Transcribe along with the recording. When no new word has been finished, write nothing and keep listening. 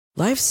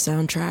Life's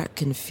soundtrack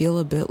can feel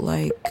a bit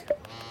like,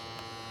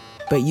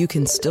 but you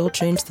can still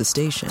change the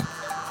station.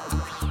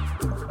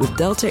 With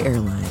Delta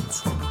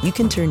Airlines, you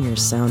can turn your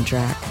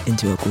soundtrack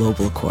into a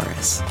global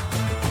chorus.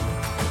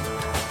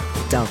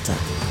 Delta,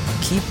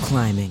 keep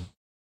climbing.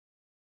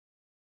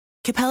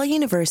 Capella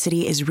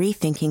University is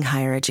rethinking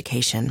higher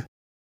education.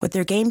 With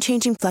their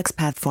game-changing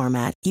FlexPath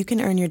format, you can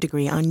earn your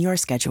degree on your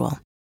schedule,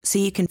 so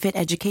you can fit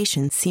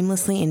education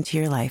seamlessly into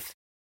your life.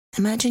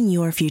 Imagine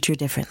your future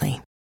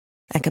differently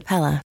at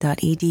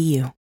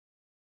capella.edu.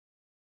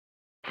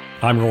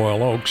 I'm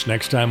Royal Oakes.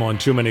 Next time on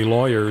Too Many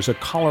Lawyers, a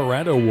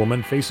Colorado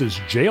woman faces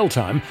jail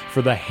time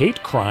for the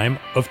hate crime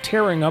of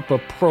tearing up a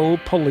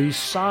pro-police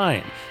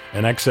sign.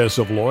 An excess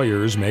of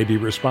lawyers may be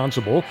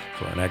responsible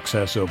for an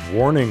excess of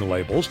warning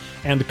labels,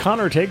 and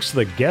Connor takes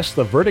the Guess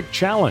the Verdict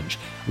challenge.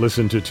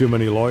 Listen to Too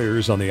Many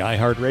Lawyers on the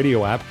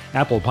iHeartRadio app,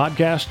 Apple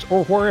Podcasts,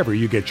 or wherever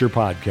you get your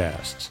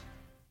podcasts.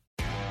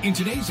 In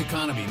today's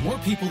economy, more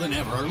people than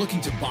ever are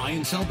looking to buy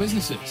and sell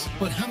businesses.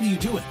 But how do you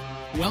do it?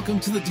 Welcome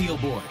to the Deal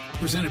Board,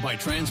 presented by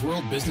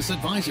Transworld Business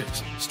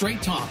Advisors.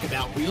 Straight talk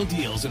about real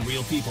deals and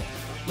real people.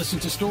 Listen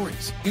to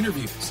stories,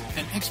 interviews,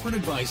 and expert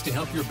advice to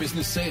help your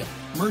business sale,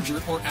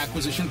 merger, or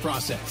acquisition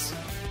process.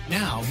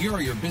 Now, here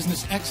are your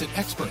business exit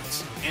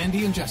experts,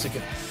 Andy and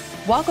Jessica.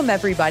 Welcome,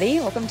 everybody.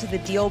 Welcome to the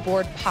Deal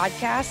Board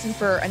podcast, and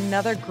for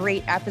another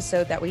great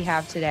episode that we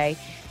have today.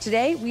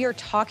 Today, we are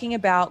talking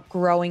about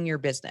growing your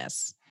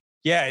business.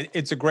 Yeah,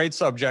 it's a great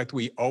subject.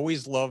 We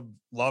always love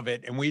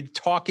it. And we're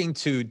talking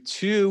to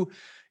two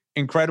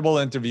incredible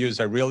interviews.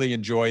 I really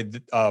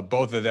enjoyed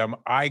both of them.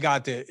 I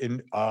got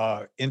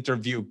to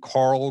interview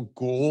Carl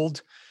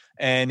Gould,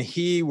 and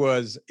he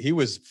was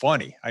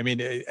funny. I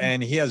mean,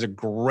 and he has a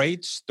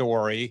great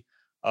story,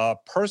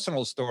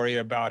 personal story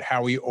about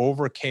how he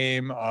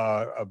overcame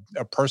a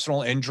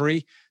personal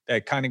injury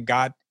that kind of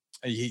got,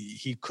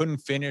 he couldn't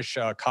finish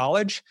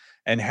college,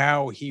 and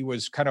how he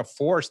was kind of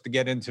forced to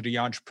get into the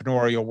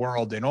entrepreneurial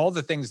world and all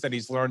the things that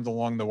he's learned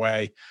along the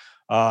way.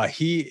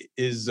 He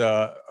is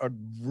a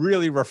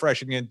really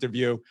refreshing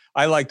interview.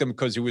 I liked him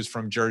because he was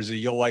from Jersey.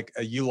 You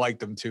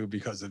liked him too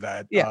because of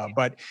that. Yeah.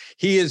 But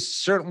he is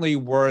certainly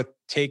worth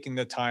taking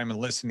the time and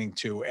listening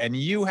to. And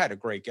you had a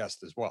great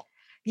guest as well.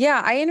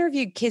 Yeah, I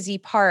interviewed Kizzy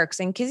Parks,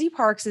 and Kizzy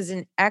Parks is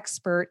an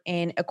expert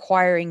in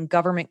acquiring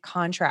government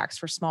contracts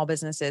for small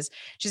businesses.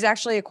 She's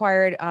actually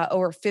acquired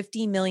over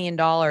 $50 million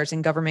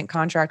in government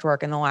contract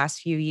work in the last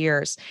few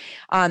years.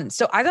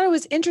 So I thought it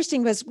was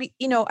interesting because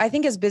I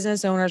think as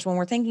business owners, when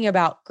we're thinking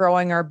about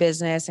growing our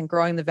business and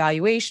growing the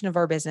valuation of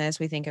our business,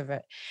 we think of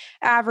it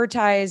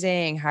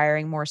advertising,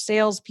 hiring more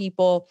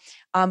salespeople.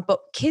 But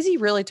Kizzy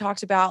really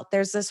talked about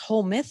there's this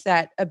whole myth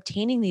that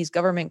obtaining these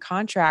government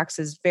contracts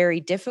is very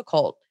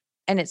difficult.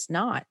 And it's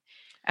not.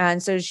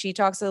 And so she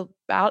talks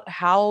about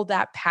how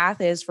that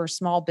path is for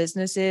small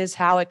businesses,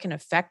 how it can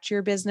affect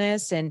your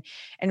business, and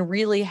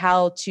really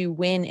how to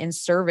win and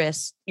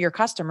service your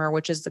customer,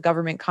 which is the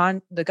government,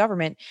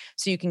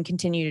 so you can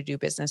continue to do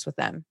business with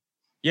them.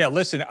 Yeah,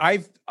 listen,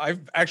 I've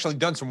actually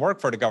done some work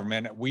for the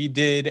government.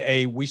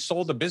 We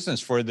sold a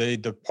business for the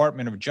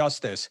Department of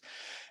Justice.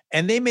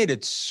 And they made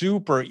it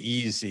super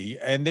easy,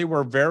 and they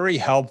were very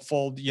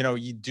helpful.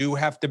 You do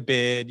have to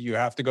bid, you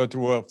have to go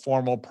through a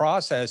formal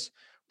process,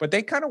 but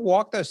they kind of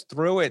walked us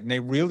through it, and they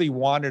really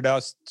wanted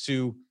us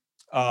to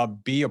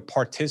be a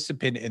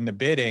participant in the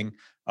bidding.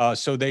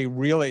 So they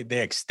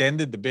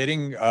extended the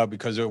bidding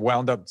because it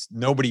wound up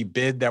nobody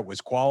bid that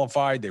was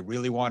qualified. They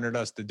really wanted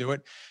us to do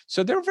it.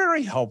 So they're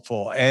very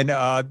helpful. And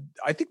I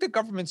think the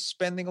government's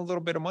spending a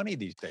little bit of money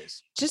these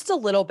days. Just a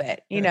little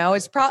bit,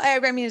 it's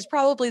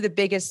probably the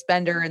biggest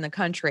spender in the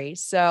country.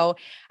 So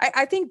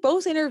I think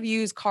both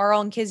interviews,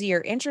 Carl and Kizzy,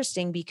 are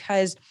interesting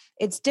because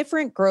it's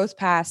different growth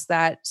paths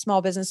that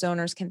small business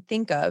owners can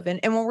think of. And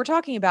when we're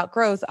talking about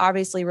growth,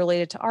 obviously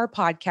related to our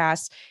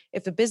podcast,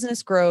 if a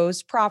business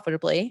grows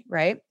profitably,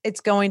 right,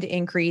 it's going to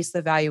increase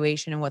the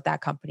valuation and what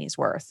that company is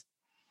worth.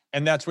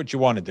 And that's what you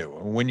want to do.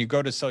 When you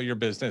go to sell your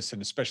business,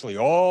 and especially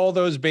all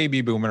those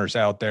baby boomers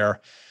out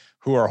there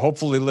who are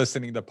hopefully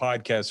listening to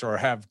podcasts or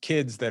have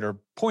kids that are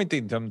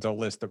pointing them to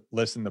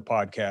listen to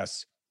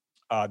podcasts,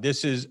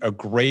 this is a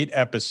great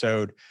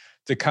episode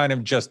to kind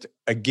of just,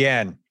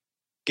 again,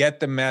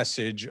 get the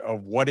message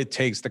of what it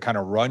takes to kind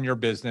of run your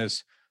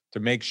business to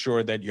make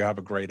sure that you have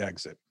a great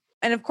exit.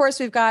 And of course,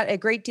 we've got a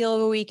great deal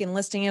of the week and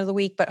listing of the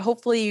week, but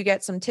hopefully you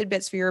get some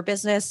tidbits for your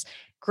business,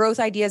 growth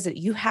ideas that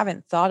you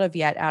haven't thought of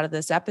yet out of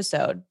this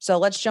episode. So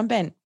let's jump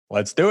in.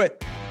 Let's do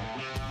it.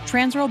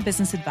 Transworld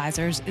Business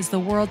Advisors is the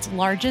world's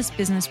largest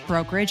business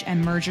brokerage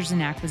and mergers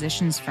and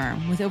acquisitions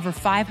firm with over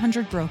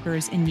 500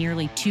 brokers in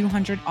nearly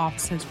 200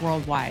 offices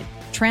worldwide.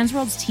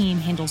 Transworld's team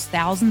handles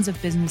thousands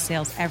of business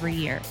sales every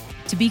year.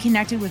 To be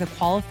connected with a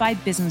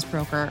qualified business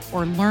broker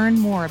or learn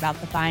more about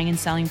the buying and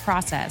selling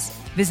process,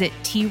 visit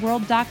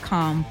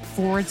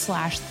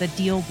tworld.com/the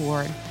deal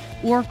board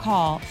or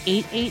call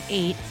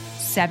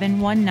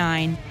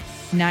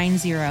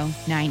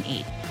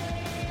 888-719-9098.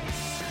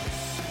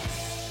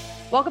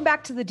 Welcome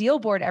back to the Deal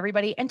Board,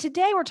 everybody. And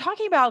today we're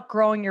talking about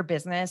growing your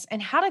business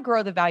and how to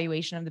grow the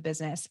valuation of the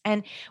business.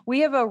 And we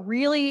have a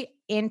really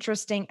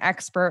interesting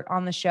expert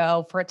on the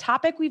show for a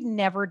topic we've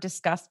never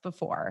discussed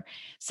before.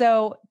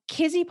 So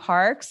Kizzy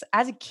Parks,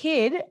 as a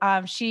kid,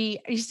 she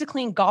used to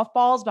clean golf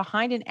balls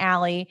behind an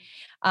alley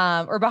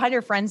or behind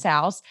her friend's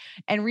house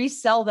and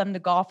resell them to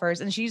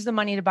golfers. And she used the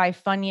money to buy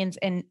Funyuns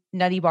and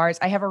Nutty Bars.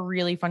 I have a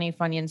really funny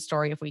Funyuns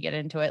story if we get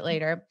into it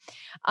later.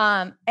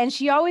 And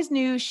she always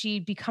knew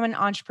she'd become an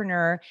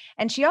entrepreneur.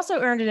 And she also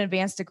earned an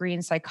advanced degree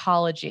in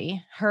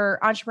psychology. Her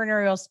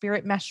entrepreneurial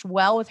spirit meshed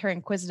well with her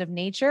inquisitive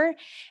nature,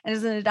 and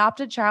as an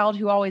adopted child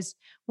who always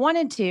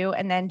wanted to,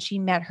 and then she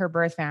met her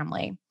birth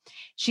family.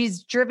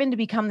 She's driven to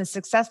become the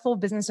successful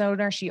business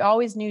owner she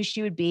always knew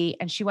she would be,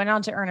 and she went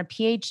on to earn a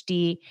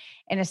PhD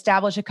and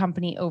establish a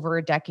company over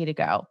a decade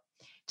ago.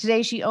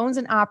 Today, she owns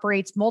and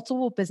operates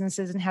multiple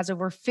businesses and has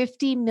over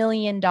 $50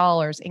 million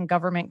in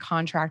government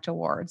contract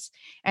awards.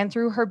 And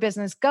through her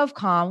business,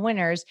 GovCom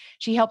Winners,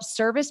 she helps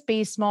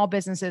service-based small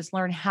businesses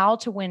learn how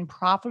to win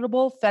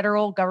profitable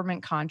federal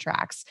government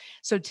contracts.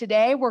 So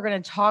today, we're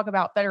going to talk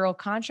about federal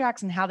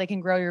contracts and how they can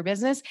grow your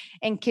business.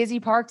 And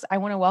Kizzy Parks, I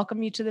want to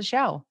welcome you to the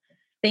show.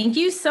 Thank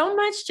you so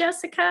much,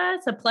 Jessica.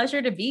 It's a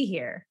pleasure to be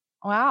here.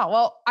 Wow.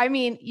 Well, I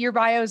mean, your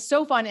bio is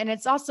so fun, and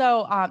it's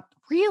also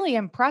really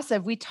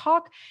impressive. We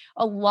talk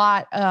a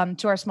lot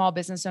to our small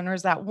business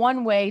owners that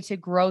one way to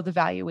grow the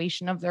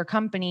valuation of their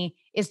company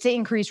is to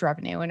increase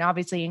revenue and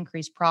obviously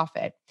increase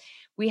profit.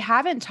 We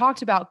haven't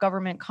talked about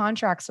government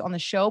contracts on the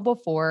show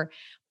before,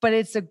 but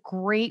it's a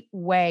great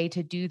way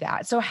to do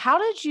that. So how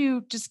did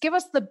you, just give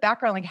us the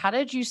background, like how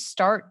did you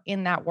start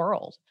in that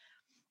world?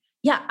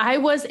 Yeah, I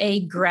was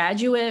a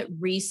graduate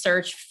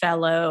research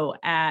fellow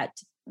at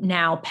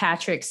now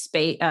Patrick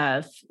Space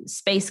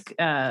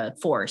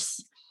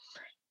Force.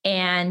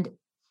 And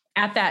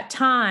at that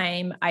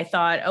time, I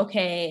thought,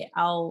 okay,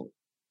 I'll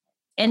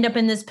end up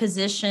in this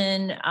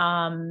position.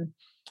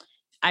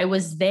 I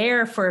was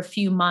there for a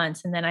few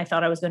months, and then I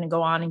thought I was going to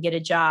go on and get a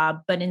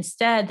job. But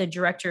instead, the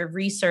director of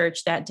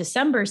research that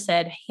December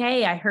said,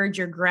 hey, I heard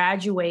you're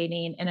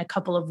graduating in a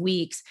couple of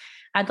weeks.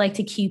 I'd like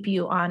to keep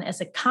you on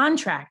as a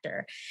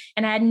contractor.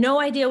 And I had no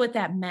idea what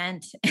that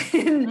meant.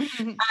 And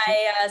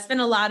I spent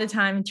a lot of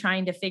time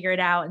trying to figure it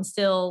out and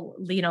still,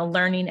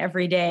 learning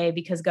every day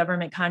because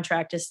government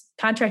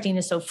contracting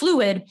is so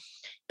fluid.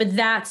 But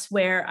that's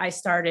where I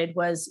started,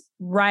 was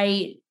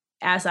right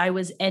as I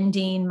was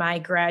ending my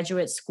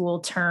graduate school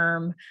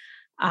term.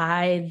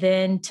 I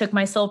then took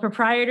my sole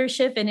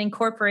proprietorship and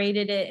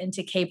incorporated it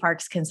into K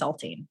Parks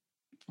Consulting.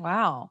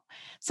 Wow.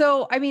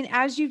 So, I mean,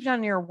 as you've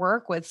done your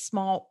work with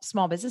small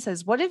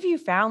businesses, what have you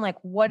found? Like,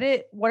 what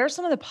are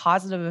some of the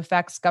positive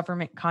effects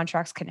government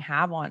contracts can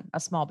have on a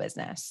small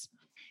business?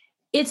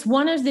 It's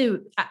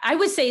I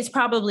would say it's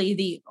probably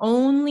the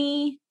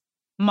only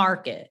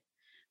market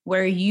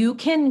where you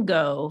can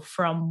go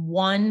from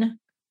one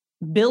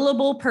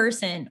billable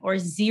person or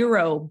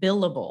zero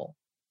billable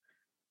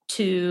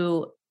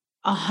to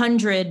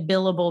 100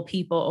 billable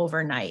people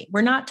overnight.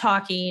 We're not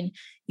talking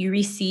you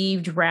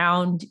received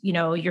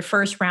your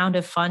first round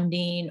of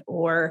funding,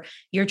 or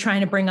you're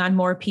trying to bring on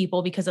more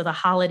people because of the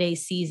holiday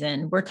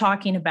season. We're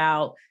talking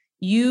about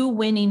you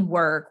winning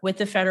work with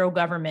the federal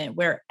government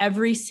where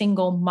every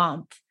single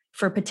month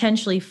for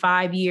potentially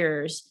 5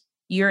 years,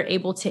 you're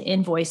able to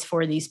invoice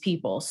for these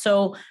people.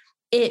 So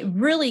it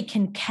really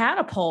can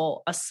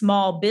catapult a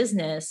small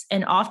business.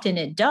 And often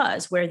it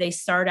does, where they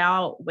start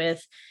out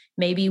with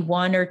maybe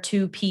one or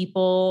two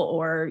people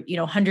or,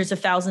 hundreds of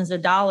thousands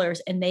of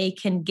dollars, and they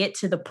can get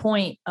to the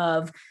point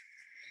of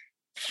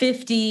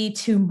 $50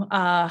 to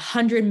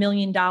 $100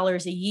 million a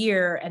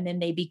year. And then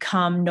they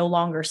become no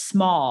longer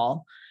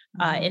small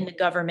in the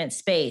government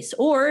space.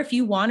 Or if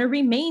you want to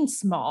remain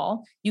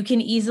small, you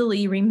can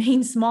easily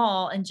remain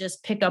small and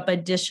just pick up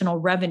additional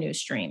revenue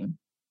stream.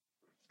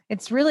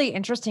 It's really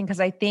interesting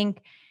because I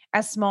think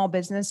as small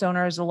business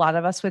owners, a lot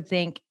of us would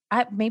think,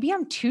 maybe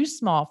I'm too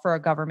small for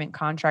a government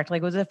contract.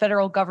 Like, would the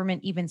federal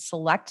government even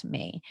select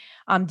me?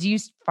 Do you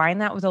find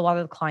that with a lot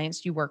of the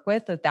clients you work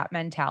with that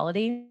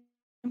mentality?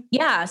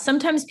 Yeah.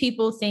 Sometimes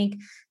people think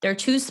they're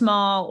too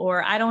small,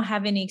 or I don't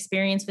have any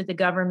experience with the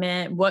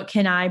government. What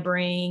can I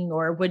bring?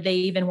 Or would they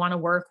even want to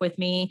work with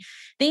me?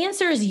 The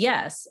answer is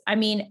yes. I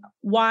mean,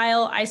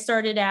 while I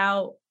started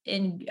out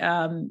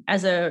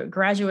as a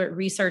graduate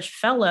research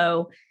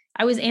fellow,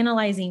 I was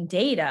analyzing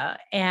data,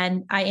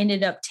 and I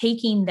ended up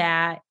taking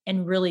that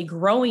and really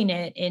growing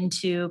it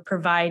into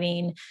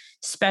providing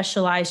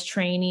specialized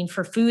training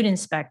for food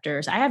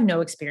inspectors. I have no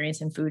experience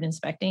in food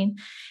inspecting.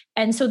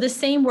 And so the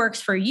same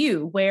works for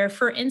you, where,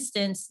 for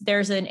instance,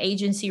 there's an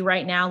agency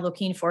right now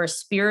looking for a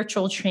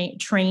spiritual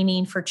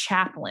training for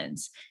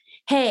chaplains.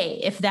 Hey,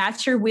 if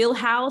that's your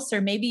wheelhouse, or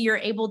maybe you're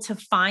able to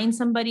find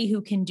somebody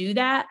who can do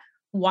that,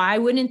 why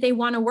wouldn't they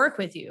want to work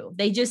with you?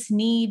 They just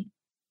need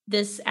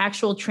this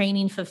actual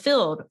training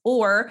fulfilled.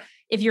 Or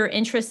if you're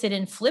interested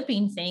in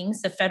flipping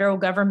things, the federal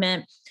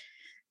government,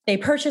 they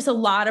purchase a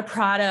lot of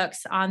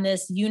products on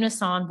this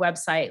Unison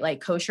website, like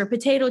kosher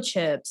potato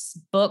chips,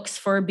 books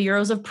for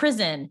bureaus of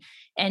prison.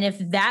 And if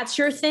that's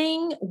your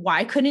thing,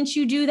 why couldn't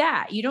you do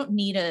that? You don't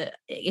need a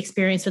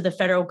experience with the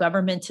federal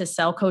government to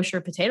sell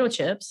kosher potato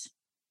chips.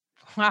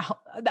 Wow.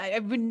 I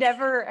would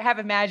never have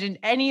imagined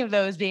any of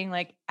those being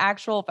like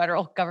actual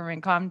federal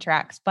government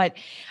contracts. But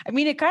I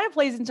mean, it kind of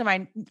plays into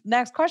my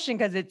next question,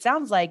 because it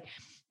sounds like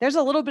there's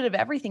a little bit of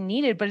everything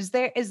needed, but is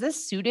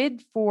this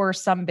suited for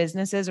some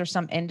businesses or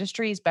some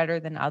industries better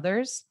than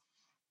others?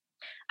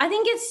 I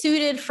think it's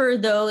suited for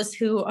those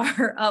who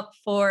are up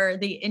for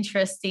the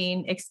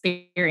interesting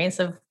experience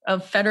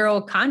of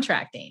federal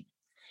contracting.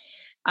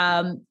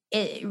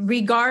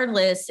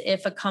 Regardless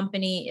if a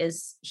company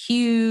is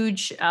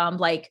huge,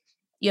 like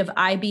you have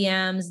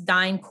IBM's,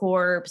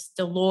 DynCorp's,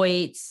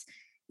 Deloitte's,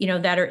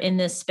 that are in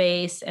this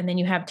space, and then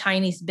you have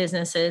tiny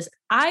businesses.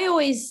 I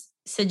always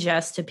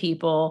suggest to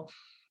people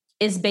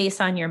is based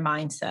on your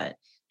mindset.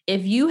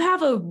 If you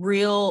have a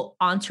real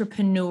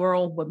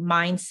entrepreneurial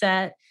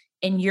mindset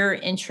and you're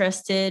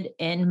interested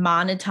in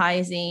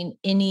monetizing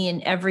any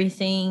and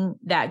everything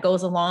that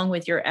goes along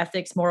with your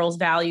ethics, morals,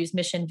 values,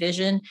 mission,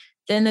 vision,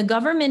 then the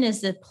government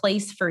is the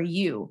place for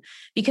you,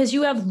 because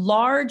you have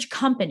large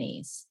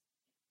companies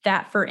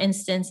that, for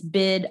instance,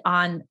 bid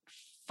on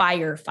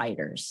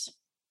firefighters.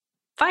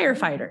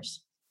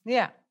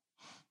 Yeah.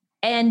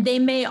 And they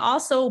may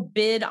also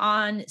bid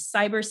on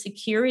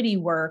cybersecurity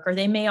work, or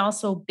they may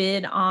also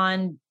bid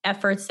on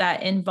efforts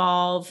that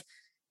involve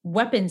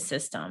weapon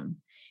system,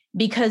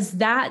 because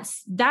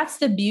that's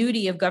the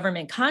beauty of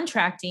government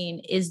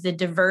contracting, is the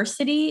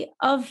diversity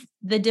of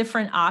the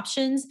different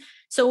options.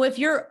 So if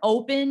you're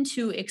open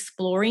to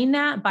exploring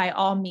that, by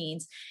all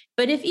means.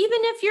 But even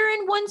if you're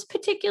in one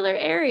particular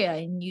area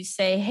and you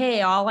say,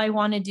 hey, all I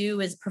want to do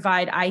is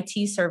provide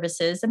IT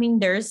services, I mean,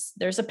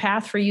 there's a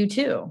path for you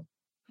too.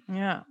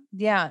 Yeah.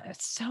 Yeah.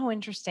 It's so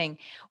interesting.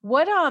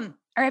 What, or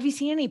have you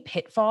seen any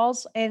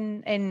pitfalls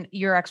in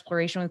your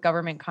exploration with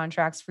government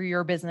contracts for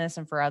your business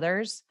and for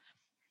others?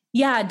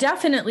 Yeah,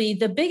 definitely.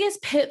 The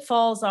biggest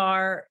pitfalls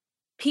are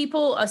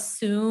people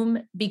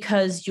assume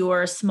because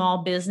you're a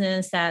small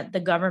business that the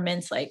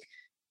government's like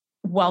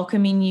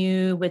welcoming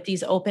you with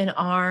these open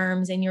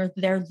arms and you're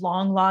their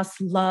long lost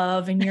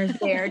love and you're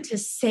there to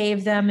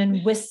save them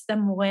and whisk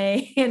them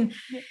away. And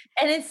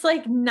it's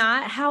like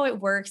not how it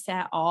works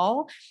at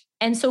all.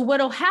 And so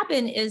what'll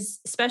happen is,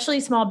 especially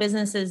small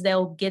businesses,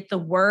 they'll get the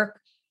work,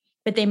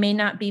 but they may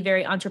not be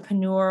very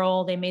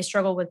entrepreneurial. They may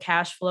struggle with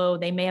cash flow.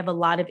 They may have a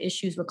lot of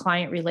issues with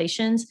client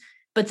relations.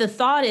 But the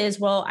thought is,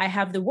 well, I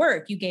have the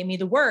work. You gave me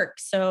the work.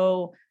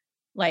 So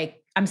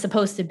like, I'm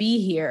supposed to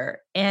be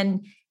here.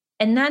 And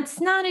that's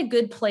not a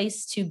good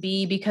place to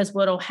be, because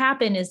what'll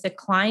happen is the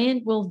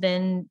client will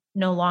then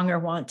no longer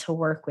want to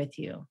work with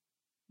you.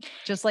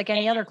 Just like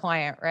any other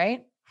client,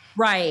 right?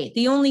 Right.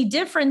 The only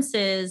difference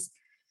is,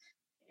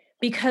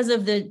 because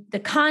of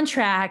the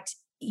contract,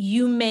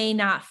 you may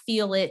not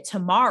feel it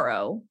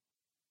tomorrow,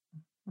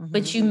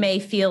 but you may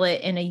feel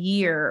it in a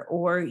year,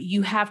 or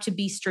you have to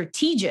be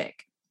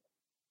strategic.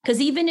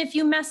 Because even if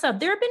you mess up,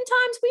 there have been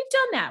times we've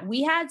done that.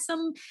 We had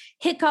some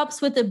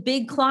hiccups with a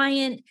big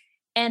client,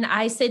 and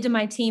I said to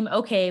my team,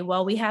 okay,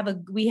 well, we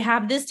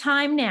have this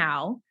time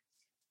now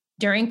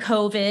during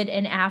COVID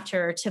and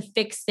after to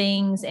fix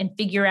things and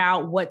figure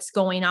out what's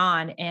going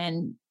on.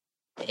 And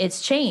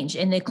it's changed,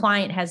 and the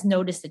client has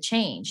noticed the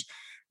change.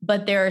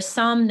 But there are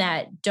some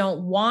that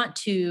don't want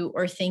to,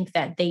 or think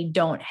that they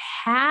don't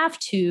have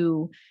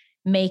to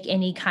make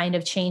any kind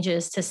of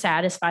changes to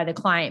satisfy the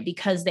client,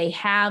 because they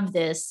have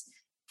this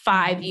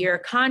 5-year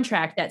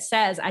contract that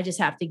says, I just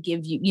have to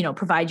give you,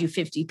 provide you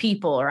 50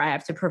 people, or I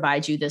have to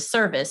provide you this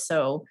service.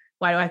 So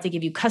why do I have to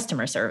give you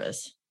customer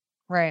service?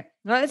 Right.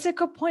 No, that's a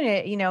good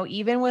point.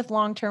 Even with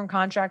long-term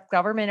contract,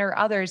 government or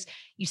others,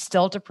 you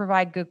still have to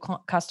provide good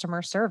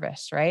customer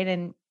service, right?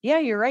 And yeah,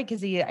 you're right.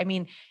 Because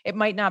it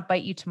might not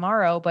bite you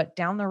tomorrow, but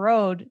down the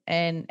road,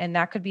 and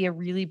that could be a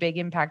really big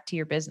impact to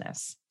your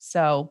business.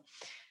 So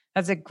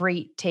that's a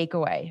great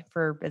takeaway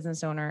for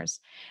business owners.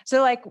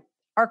 So like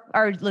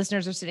our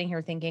listeners are sitting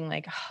here thinking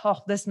like,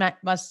 oh, this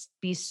must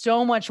be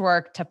so much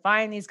work to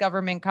find these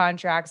government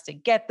contracts, to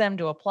get them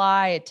to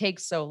apply. It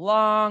takes so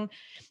long.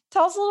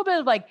 Tell us a little bit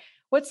of like,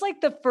 what's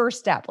like the first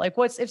step? Like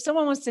if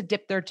someone wants to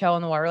dip their toe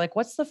in the water, like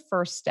what's the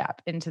first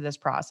step into this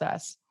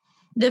process?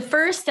 The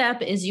first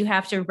step is you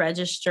have to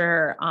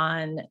register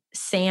on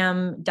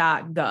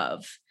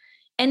sam.gov.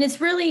 And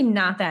it's really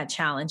not that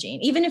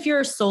challenging. Even if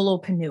you're a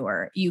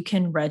solopreneur, you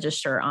can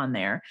register on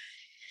there.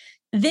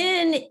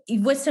 Then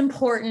what's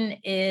important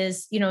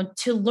is,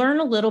 to learn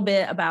a little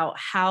bit about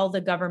how the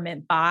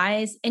government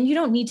buys. And you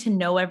don't need to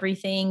know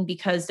everything,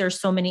 because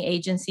there's so many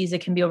agencies,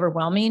 it can be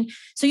overwhelming.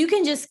 So you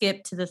can just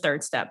skip to the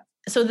third step.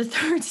 So the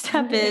third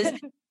step is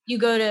you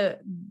go to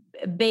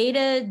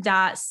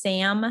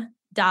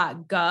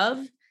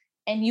beta.sam.gov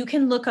and you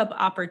can look up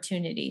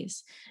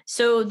opportunities.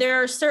 So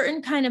there are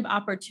certain kind of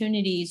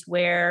opportunities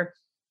where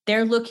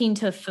they're looking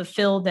to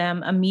fulfill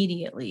them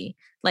immediately.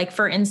 Like,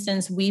 for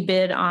instance, we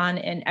bid on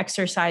an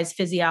exercise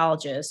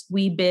physiologist.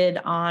 We bid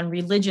on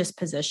religious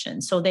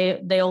positions. So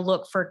they'll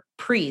look for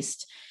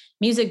priests,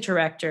 music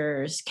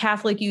directors,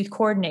 Catholic youth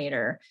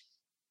coordinator.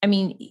 I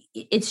mean,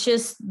 it's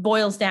just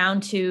boils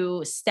down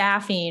to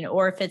staffing,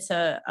 or if it's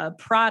a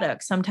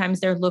product, sometimes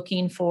they're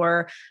looking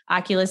for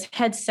Oculus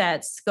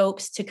headsets,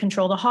 scopes to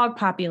control the hog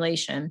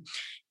population.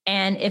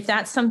 And if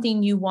that's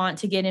something you want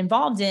to get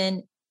involved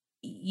in,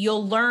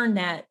 you'll learn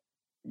that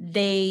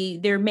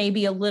there may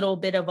be a little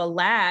bit of a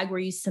lag where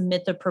you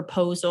submit the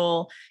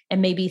proposal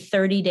and maybe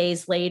 30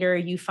 days later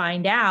you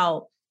find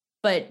out,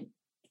 but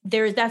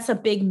that's a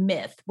big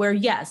myth where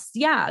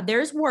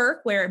there's work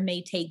where it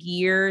may take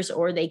years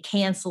or they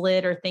cancel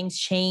it or things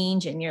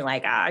change and you're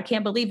like, I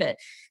can't believe it.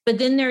 But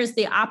then there's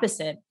the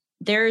opposite.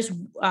 There's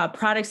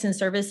products and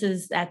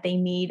services that they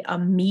need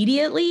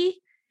immediately.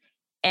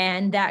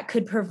 And that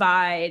could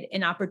provide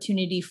an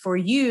opportunity for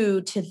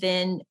you to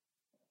then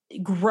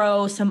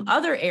grow some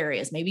other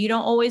areas. Maybe you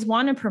don't always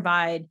want to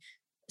provide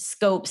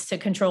scopes to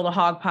control the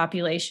hog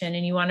population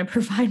and you want to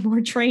provide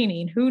more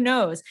training. Who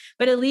knows?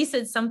 But at least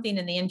it's something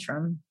in the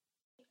interim.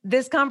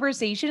 This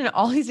conversation and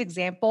all these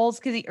examples,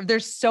 because they're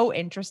so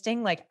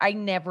interesting. Like I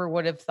never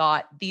would have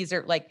thought these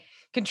are like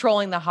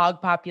controlling the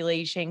hog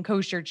population,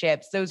 kosher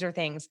chips. Those are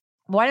things.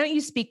 Why don't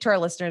you speak to our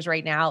listeners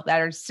right now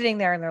that are sitting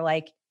there and they're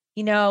like,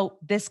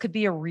 this could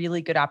be a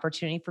really good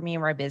opportunity for me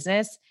and my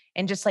business.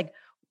 And just like,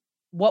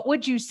 what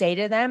would you say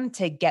to them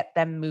to get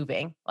them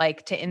moving,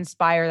 like to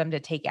inspire them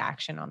to take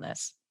action on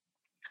this?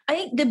 I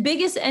think the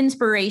biggest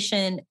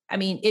inspiration, I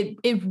mean,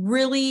 it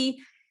really,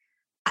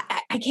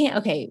 I can't,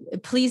 okay,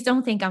 please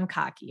don't think I'm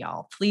cocky,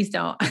 y'all. Please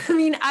don't. I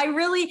mean, I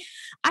really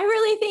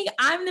think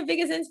I'm the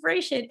biggest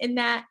inspiration in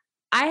that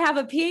I have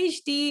a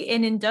PhD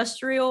in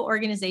industrial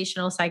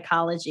organizational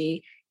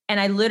psychology. And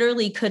I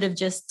literally could have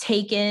just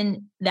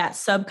taken that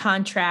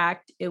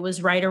subcontract. It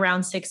was right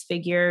around 6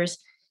 figures.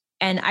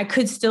 And I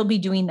could still be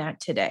doing that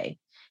today.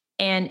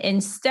 And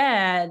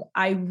instead,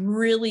 I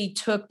really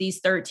took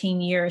these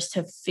 13 years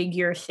to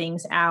figure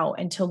things out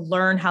and to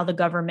learn how the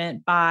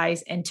government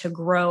buys and to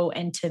grow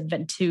and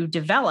to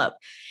develop.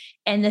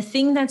 And the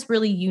thing that's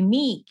really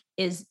unique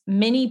is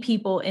many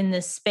people in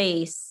this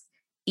space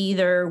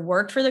either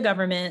worked for the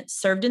government,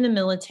 served in the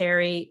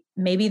military,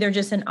 maybe they're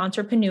just an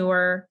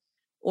entrepreneur,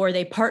 or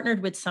they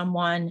partnered with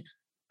someone.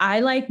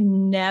 I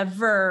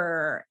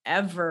never,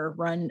 ever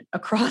run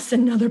across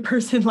another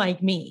person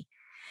like me.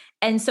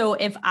 And so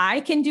if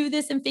I can do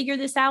this and figure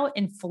this out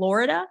in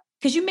Florida,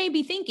 because you may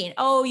be thinking,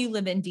 oh, you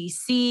live in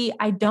DC.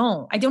 I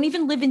don't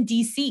even live in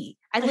DC.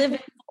 I live in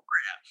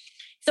Florida.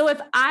 So if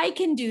I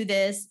can do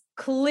this,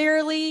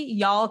 clearly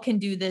y'all can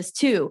do this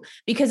too,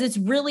 because it's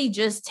really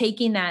just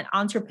taking that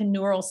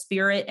entrepreneurial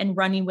spirit and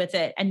running with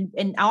it. And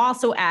I'll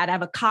also add, I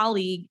have a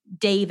colleague,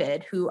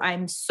 David, who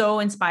I'm so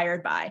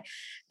inspired by.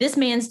 This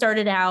man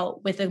started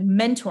out with a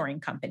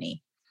mentoring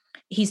company.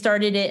 He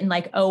started it in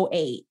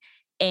 2008.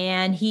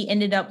 And he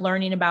ended up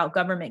learning about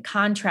government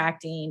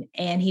contracting.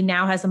 And he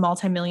now has a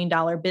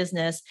multi-million-dollar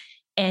business.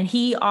 And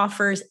he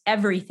offers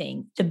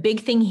everything. The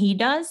big thing he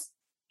does,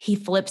 he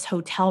flips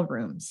hotel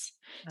rooms.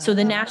 So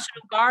the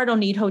National Guard will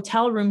need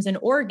hotel rooms in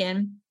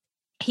Oregon.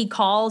 He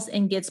calls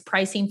and gets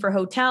pricing for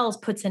hotels,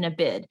 puts in a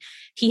bid.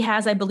 He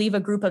has, I believe, a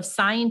group of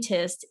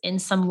scientists in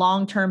some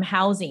long-term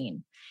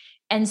housing.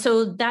 And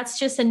so that's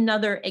just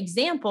another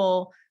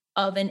example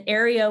of an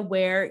area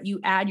where you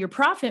add your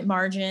profit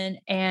margin.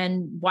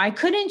 And why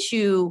couldn't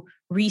you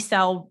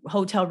resell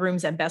hotel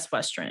rooms at Best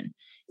Western?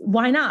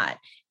 Why not?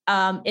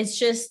 It's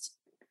just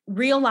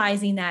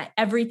realizing that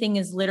everything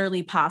is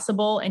literally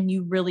possible and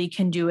you really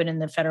can do it in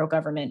the federal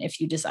government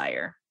if you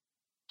desire.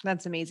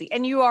 That's amazing.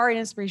 And you are an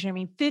inspiration. I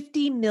mean,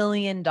 $50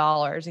 million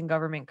in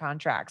government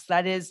contracts.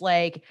 That is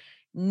like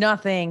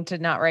nothing to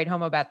not write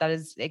home about. That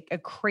is a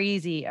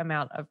crazy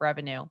amount of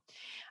revenue.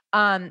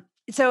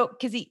 So,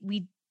 Kizzy,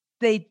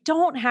 they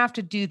don't have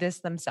to do this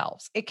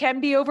themselves. It can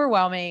be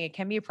overwhelming. It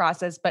can be a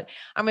process, but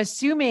I'm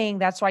assuming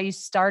that's why you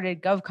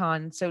started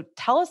GovCon. So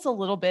tell us a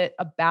little bit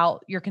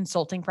about your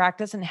consulting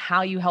practice and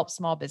how you help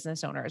small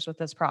business owners with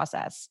this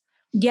process.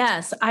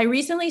 Yes, I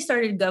recently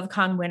started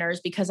GovCon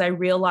Winners because I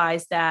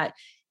realized that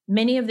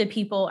many of the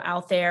people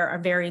out there are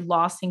very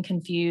lost and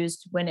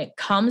confused when it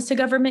comes to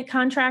government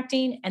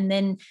contracting. And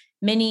then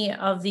many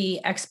of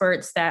the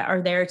experts that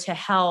are there to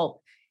help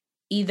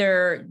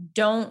either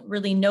don't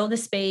really know the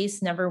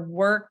space, never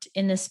worked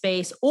in the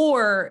space,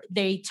 or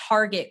they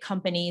target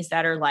companies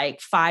that are like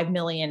 5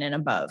 million and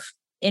above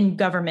in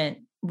government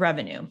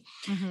revenue.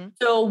 Mm-hmm.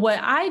 So what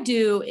I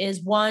do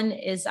is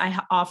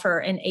I offer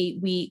an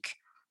 8-week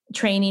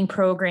training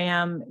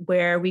program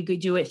where we could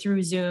do it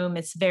through Zoom.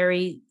 It's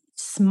very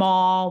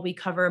small. We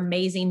cover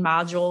amazing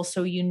modules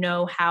so you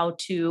know how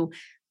to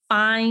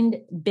find,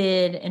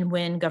 bid, and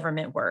win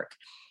government work.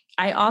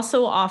 I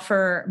also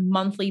offer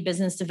monthly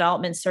business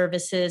development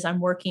services.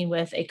 I'm working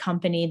with a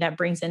company that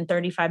brings in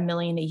 $35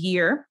 million a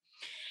year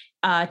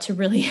to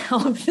really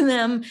help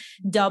them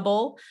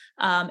double.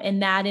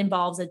 And that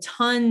involves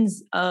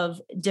tons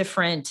of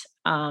different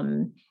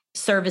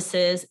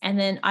services. And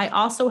then I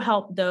also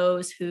help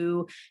those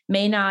who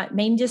may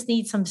just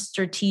need some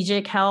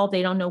strategic help.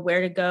 They don't know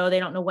where to go. They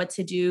don't know what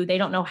to do. They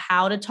don't know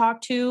how to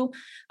talk to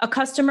a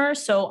customer.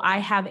 So I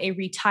have a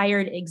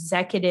retired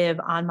executive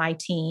on my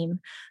team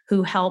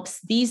who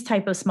helps these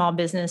type of small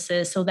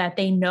businesses so that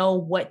they know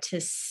what to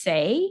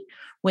say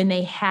when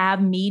they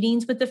have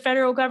meetings with the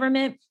federal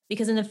government,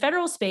 because in the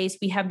federal space,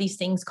 we have these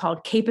things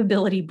called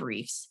capability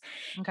briefs.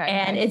 Okay.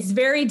 And it's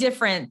very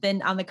different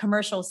than on the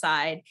commercial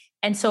side.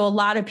 And so a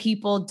lot of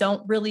people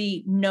don't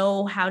really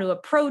know how to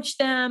approach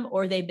them,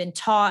 or they've been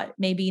taught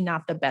maybe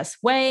not the best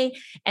way.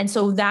 And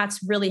so that's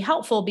really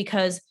helpful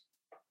because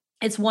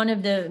it's one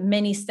of the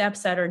many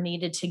steps that are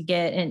needed to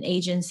get an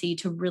agency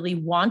to really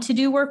want to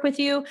do work with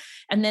you.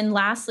 And then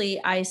lastly,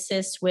 I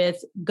assist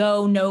with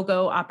go,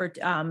 no-go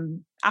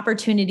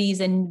opportunities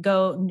and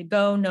go,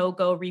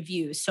 no-go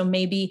reviews. So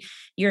maybe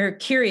you're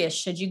curious,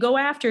 should you go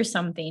after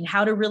something?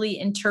 How to really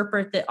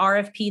interpret the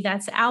RFP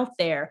that's out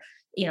there?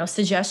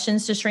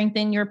 Suggestions to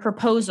strengthen your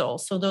proposal.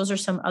 So those are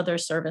some other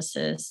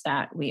services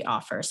that we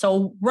offer.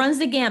 So runs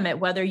the gamut,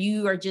 whether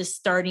you are just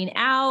starting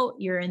out,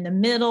 you're in the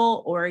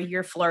middle, or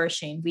you're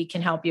flourishing, we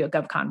can help you at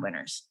GovCon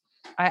Winners.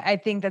 I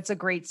think that's a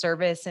great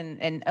service.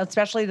 And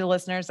especially the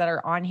listeners that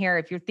are on here,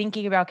 if you're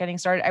thinking about getting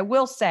started, I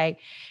will say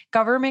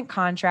government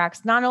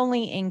contracts not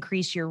only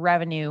increase your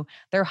revenue,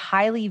 they're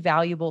highly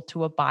valuable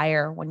to a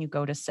buyer when you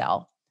go to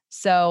sell.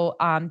 So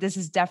this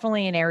is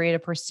definitely an area to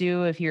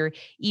pursue. If you're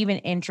even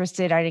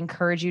interested, I'd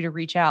encourage you to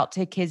reach out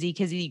to Kizzy.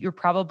 Kizzy, you're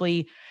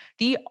probably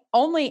the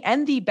only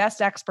and the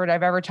best expert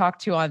I've ever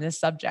talked to on this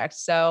subject.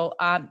 So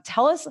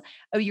tell us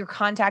your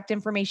contact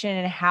information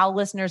and how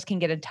listeners can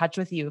get in touch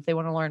with you if they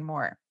want to learn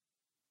more.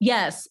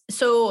 Yes.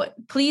 So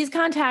please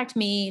contact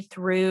me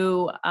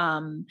through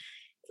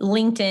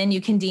LinkedIn.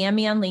 You can DM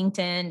me on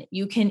LinkedIn.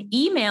 You can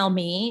email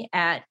me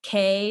at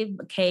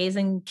K's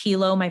and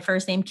Kilo, my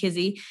first name,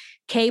 Kizzy,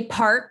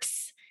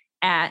 kparks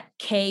at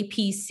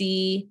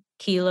KPC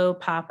Kilo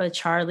Papa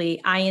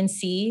Charlie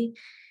Inc.com.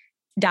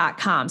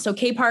 So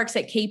kparks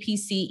at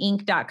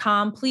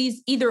kpcinc.com.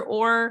 Please either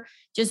or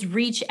just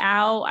reach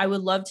out. I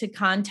would love to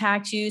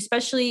contact you,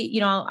 especially,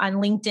 on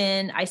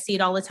LinkedIn. I see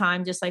it all the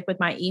time, just like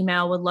with my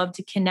email, would love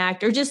to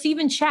connect or just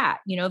even chat.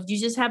 If you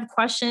just have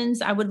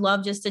questions, I would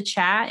love just to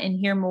chat and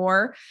hear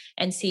more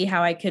and see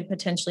how I could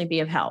potentially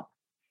be of help.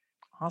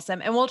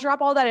 Awesome. And we'll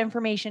drop all that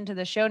information to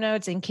the show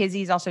notes, and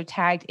Kizzy's also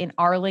tagged in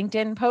our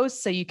LinkedIn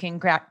post, so you can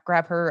grab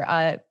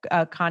her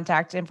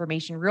contact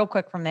information real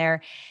quick from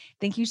there.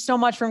 Thank you so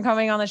much for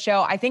coming on the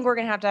show. I think we're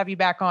going to have you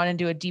back on and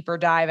do a deeper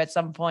dive at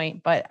some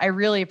point, but I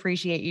really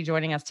appreciate you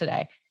joining us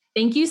today.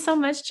 Thank you so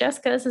much,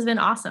 Jessica. This has been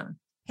awesome.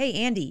 Hey,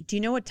 Andy, do you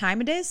know what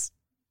time it is?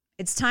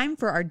 It's time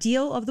for our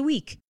deal of the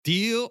week.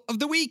 Deal of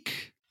the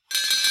week.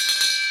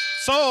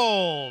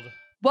 Sold.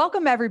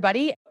 Welcome,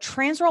 everybody.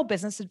 Transworld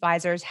Business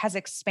Advisors has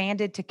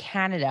expanded to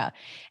Canada,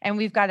 and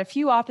we've got a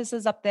few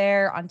offices up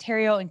there,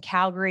 Ontario and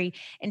Calgary.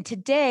 And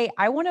today,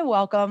 I want to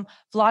welcome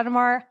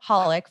Vladimir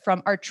Halak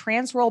from our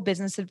Transworld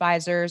Business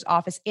Advisors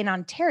office in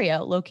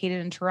Ontario,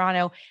 located in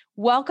Toronto.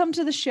 Welcome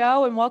to the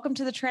show, and welcome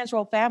to the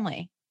Transworld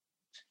family.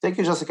 Thank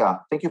you,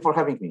 Jessica. Thank you for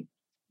having me.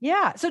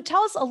 Yeah. So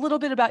tell us a little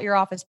bit about your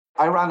office.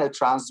 I run a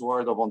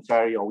Transworld of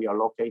Ontario. We are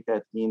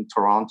located in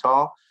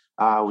Toronto,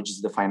 which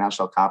is the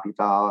financial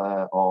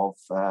capital of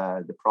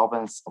the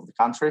province of the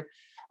country.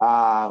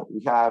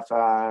 We have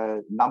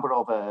a number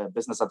of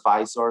business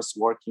advisors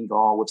working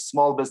with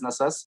small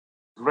businesses.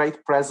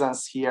 Great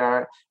presence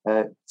here,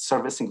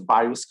 servicing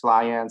various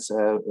clients,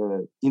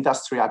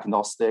 industry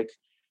agnostic,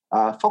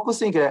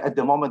 focusing at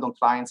the moment on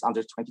clients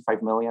under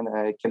 25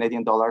 million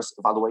Canadian dollars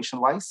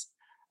valuation-wise.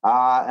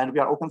 And we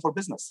are open for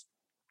business.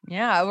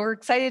 Yeah, we're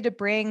excited to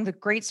bring the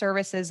great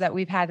services that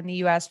we've had in the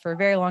US for a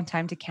very long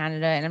time to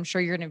Canada, and I'm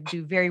sure you're going to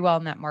do very well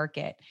in that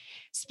market.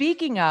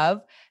 Speaking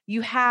of,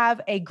 you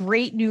have a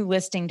great new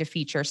listing to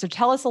feature. So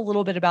tell us a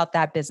little bit about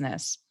that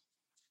business.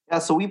 Yeah,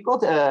 so we've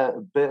got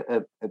a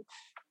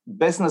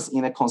business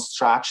in a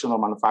construction or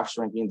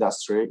manufacturing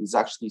industry. It's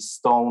actually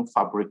stone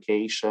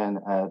fabrication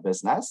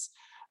business.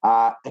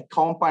 A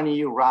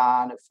company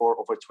run for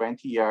over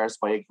 20 years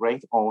by a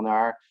great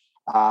owner.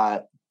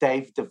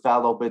 They've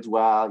developed it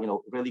well,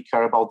 really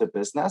care about the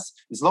business.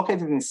 It's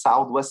located in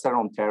southwestern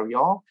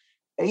Ontario.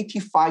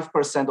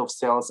 85% of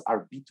sales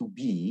are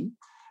B2B,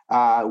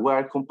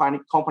 where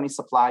company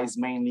supplies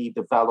mainly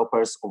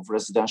developers of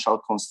residential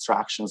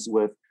constructions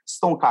with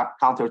stone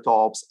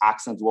countertops,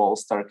 accent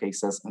walls,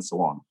 staircases, and so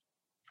on.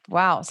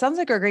 Wow. Sounds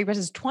like a great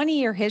business.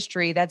 20-year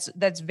history.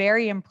 That's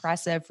very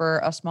impressive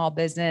for a small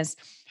business,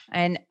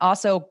 and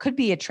also could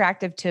be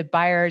attractive to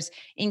buyers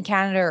in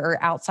Canada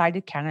or outside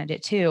of Canada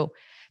too.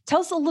 Tell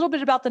us a little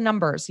bit about the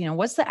numbers.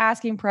 What's the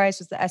asking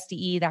price? What's the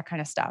SDE? That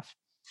kind of stuff.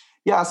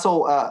 Yeah.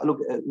 So look,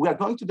 we are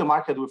going to the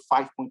market with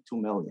 5.2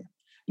 million.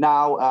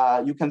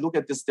 Now, you can look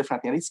at this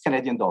differently, and it's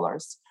Canadian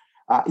dollars.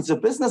 It's a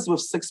business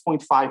with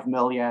 6.5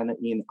 million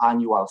in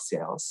annual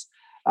sales.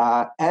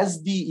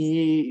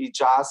 SDE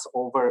just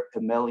over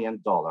 $1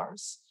 million.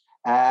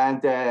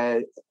 And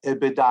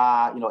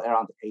EBITDA,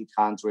 around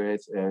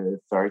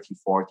 830,000,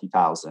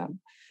 40,000.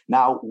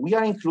 Now, we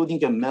are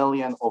including $1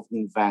 million of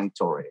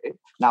inventory.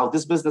 Now,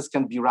 this business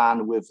can be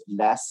run with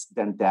less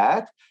than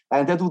that,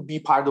 and that would be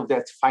part of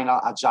that final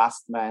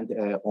adjustment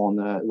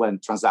when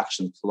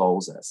transaction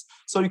closes.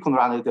 So you can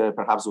run it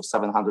perhaps with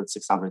 700,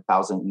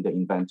 600,000 in the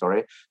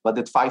inventory, but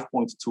that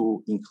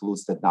 5.2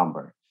 includes that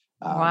number.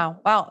 Wow.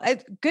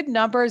 Good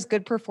numbers,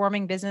 good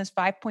performing business.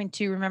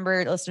 5.2.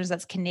 Remember, listeners,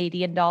 that's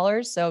Canadian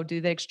dollars. So do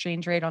the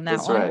exchange rate on that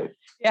That's one. Right.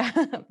 Yeah.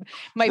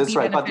 Might That's be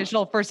right.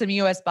 beneficial for some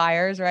US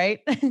buyers,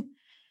 right?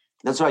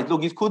 That's right.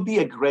 Look, it could be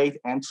a great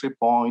entry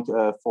point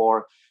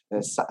for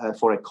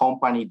a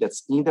company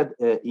that's in that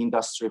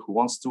industry who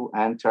wants to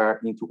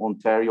enter into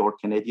Ontario or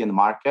Canadian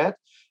market,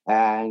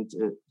 and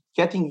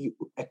getting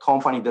a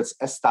company that's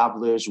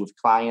established with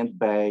client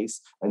base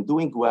and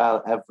doing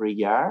well every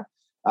year.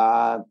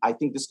 I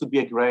think this could be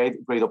a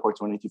great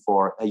opportunity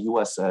for a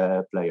US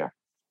player.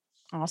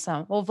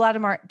 Awesome. Well,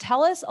 Vladimir,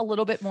 tell us a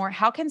little bit more.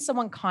 How can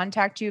someone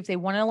contact you if they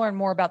want to learn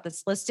more about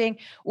this listing,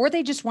 or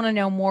they just want to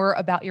know more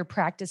about your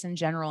practice in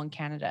general in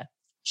Canada?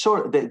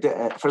 Sure.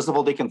 First of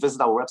all, they can visit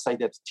our website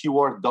at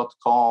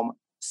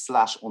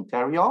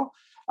tword.com/Ontario.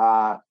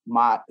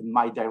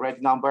 My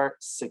direct number,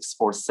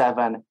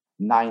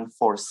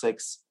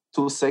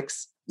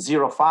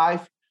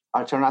 647-946-2605.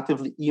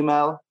 Alternatively,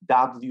 email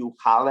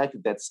whalek,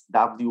 that's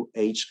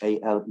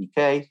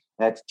WHALEK,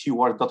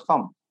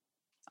 @tword.com.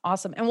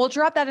 Awesome. And we'll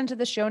drop that into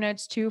the show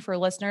notes too for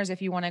listeners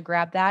if you want to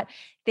grab that.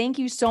 Thank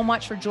you so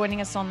much for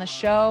joining us on the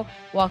show.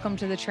 Welcome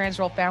to the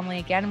Transworld family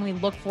again. And we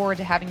look forward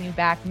to having you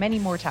back many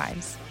more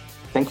times.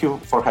 Thank you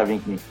for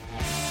having me.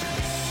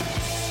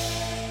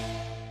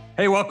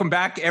 Hey, welcome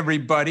back,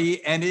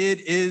 everybody. And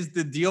it is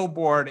the Deal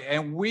Board.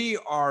 And we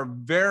are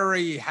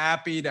very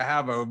happy to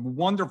have a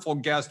wonderful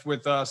guest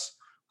with us,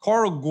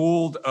 Carl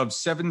Gould of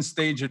 7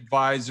 Stage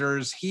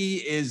Advisors.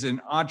 He is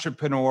an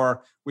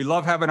entrepreneur. We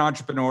love having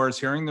entrepreneurs,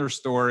 hearing their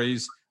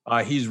stories.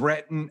 He's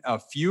written a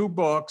few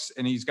books,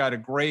 and he's got a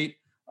great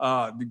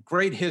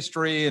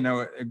history and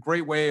a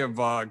great way of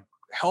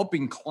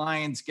helping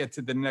clients get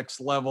to the next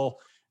level.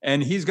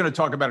 And he's going to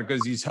talk about it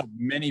because he's helped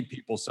many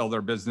people sell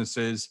their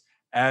businesses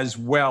as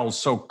well.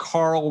 So,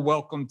 Carl,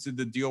 welcome to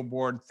the Deal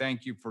Board.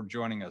 Thank you for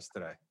joining us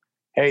today.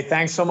 Hey,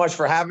 thanks so much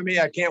for having me.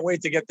 I can't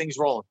wait to get things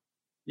rolling.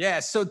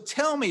 Yeah. So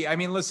tell me,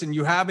 listen,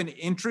 you have an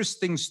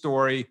interesting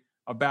story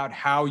about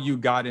how you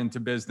got into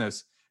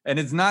business, and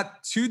it's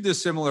not too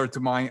dissimilar to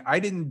mine. I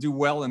didn't do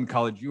well in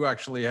college. You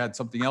actually had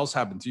something else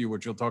happen to you,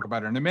 which you'll talk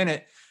about in a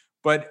minute.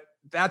 But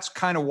that's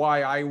kind of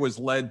why I was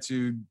led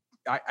to,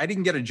 I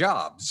didn't get a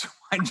job. So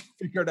I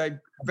figured I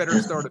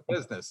better start a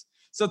business.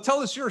 So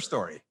tell us your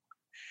story.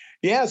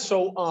 Yeah.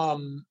 So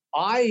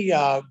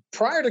I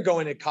prior to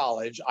going to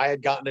college, I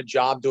had gotten a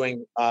job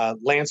doing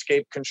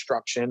landscape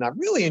construction. I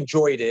really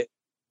enjoyed it.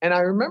 And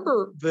I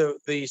remember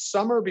the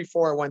summer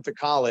before I went to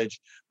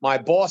college, my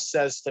boss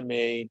says to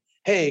me,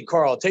 "Hey,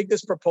 Carl, take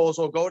this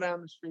proposal, go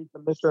down the street to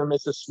Mr. and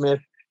Mrs.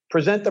 Smith,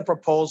 present the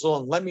proposal,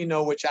 and let me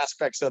know which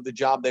aspects of the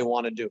job they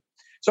want to do."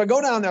 So I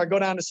go down there,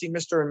 to see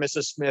Mr. and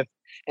Mrs. Smith,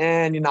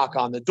 and you knock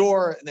on the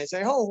door and they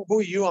say, "Oh, who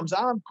are you?" I'm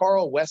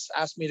Carl. Wes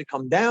asked me to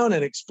come down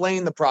and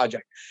explain the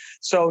project.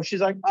 So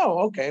she's like, "Oh,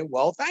 okay,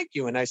 well, thank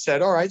you." And I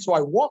said, "All right." So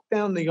I walked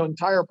down the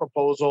entire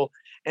proposal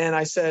and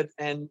I said,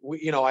 and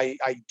I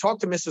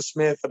talked to Mrs.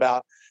 Smith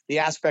about the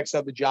aspects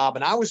of the job.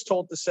 And I was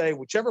told to say,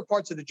 whichever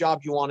parts of the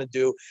job you want to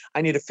do,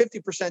 I need a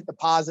 50%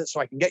 deposit so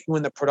I can get you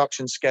in the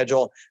production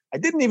schedule. I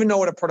didn't even know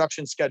what a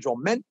production schedule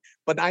meant,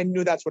 but I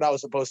knew that's what I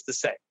was supposed to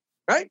say,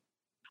 right?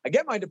 I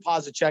get my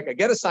deposit check. I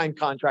get a signed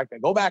contract. I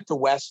go back to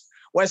Wes.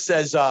 Wes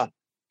says, how'd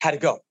it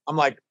go? I'm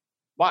like,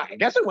 "Well, I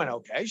guess it went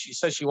okay." She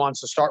says she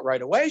wants to start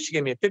right away. She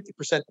gave me a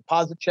 50%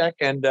 deposit check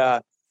and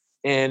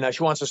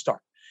she wants to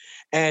start.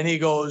 And he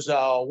goes,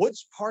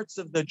 "Which parts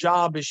of the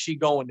job is she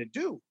going to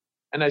do?"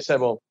 And I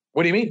said, "Well,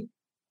 what do you mean?"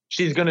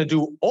 "She's going to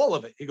do all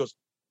of it." He goes,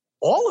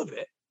 "All of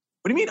it?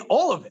 What do you mean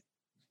all of it?"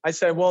 I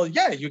said, "Well,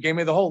 yeah, you gave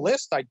me the whole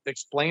list. I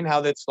explained how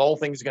the whole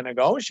thing's going to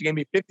go. She gave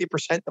me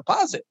 50%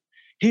 deposit."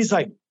 He's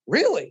like,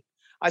 "Really?"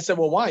 I said,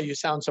 "Well, why? You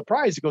sound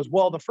surprised." He goes,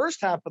 "Well, the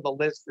first half of the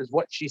list is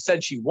what she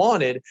said she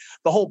wanted.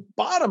 The whole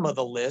bottom of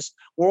the list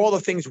were all the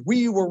things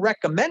we were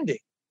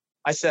recommending."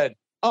 I said,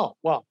 "Oh,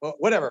 well,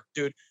 whatever,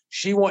 dude.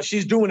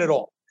 She's doing it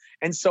all."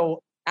 And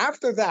so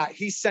after that,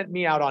 he sent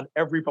me out on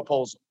every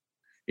proposal,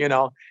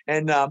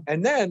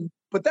 and then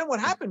what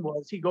happened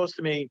was he goes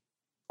to me,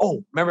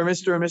 "Oh, remember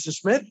Mr. and Mrs.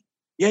 Smith?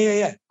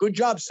 Yeah. Good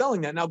job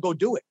selling that. Now go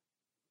do it."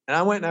 And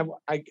I went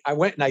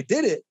and I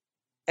did it.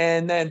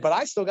 And then, but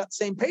I still got the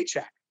same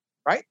paycheck,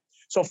 right?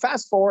 So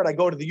fast forward, I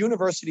go to the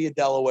University of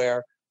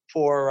Delaware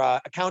for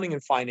accounting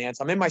and finance.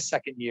 I'm in my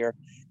second year.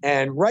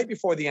 And right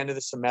before the end of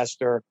the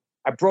semester,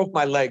 I broke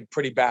my leg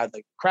pretty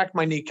badly, cracked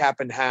my kneecap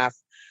in half,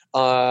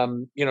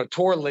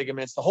 tore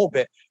ligaments, the whole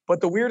bit.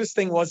 But the weirdest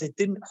thing was it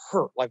didn't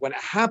hurt. Like when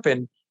it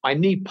happened, my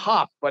knee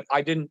popped, but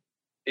I didn't,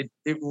 it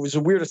was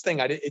the weirdest thing.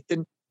 It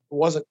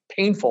wasn't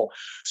painful.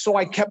 So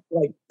I kept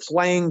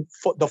playing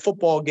the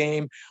football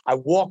game. I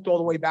walked all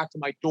the way back to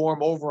my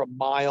dorm over a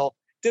mile,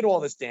 did all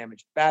this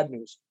damage, bad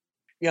news.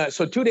 Yeah.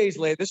 So 2 days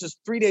later, this is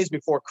 3 days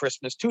before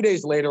Christmas. 2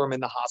 days later, I'm in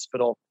the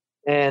hospital.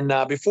 And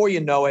before you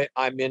know it,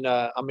 I'm in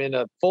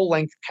a full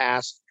length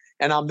cast,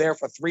 and I'm there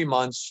for 3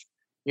 months,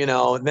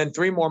 and then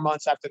 3 more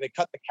months after they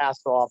cut the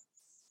cast off.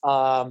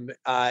 No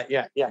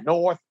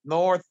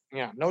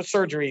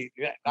surgery.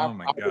 Oh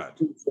my God.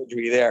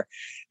 Surgery there.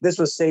 This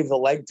was save the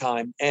leg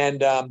time.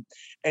 And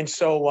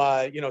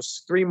so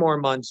 3 more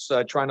months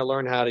trying to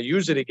learn how to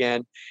use it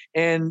again.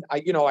 And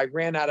I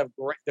ran out of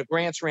the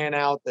grants, ran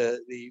out, the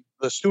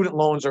student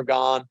loans are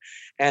gone,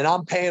 and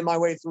I'm paying my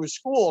way through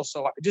school.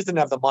 So I just didn't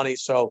have the money.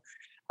 So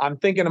I'm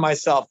thinking to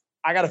myself,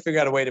 I got to figure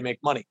out a way to make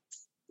money.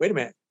 Wait a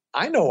minute.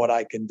 I know what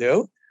I can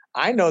do.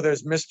 I know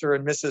there's Mr.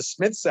 and Mrs.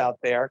 Smiths out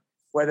there,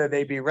 whether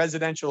they be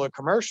residential or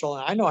commercial.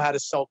 And I know how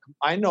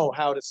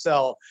to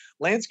sell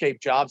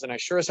landscape jobs, and I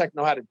sure as heck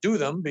know how to do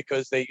them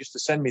because they used to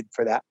send me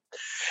for that.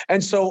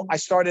 And so I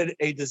started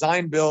a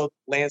design build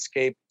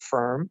landscape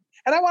firm,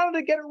 and I wanted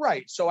to get it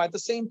right. So at the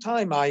same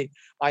time, I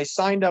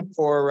signed up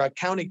for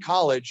county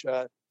college.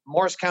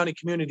 Morris County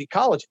Community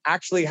College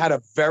actually had a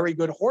very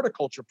good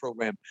horticulture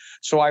program.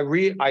 So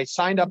I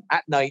signed up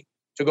at night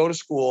to go to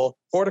school,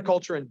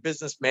 horticulture and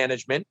business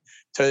management,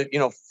 to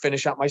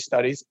finish out my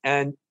studies,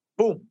 and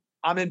boom,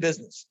 I'm in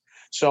business.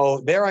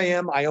 So there I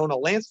am. I own a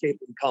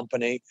landscaping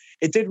company.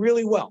 It did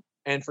really well.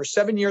 And for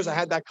 7 years, I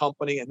had that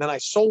company, and then I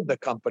sold the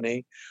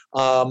company.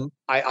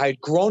 I'd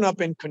grown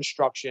up in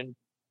construction.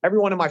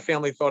 Everyone in my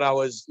family thought I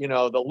was,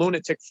 the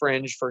lunatic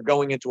fringe for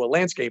going into a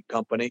landscape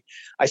company.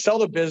 I sell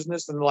the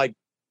business, and like,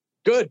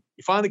 good,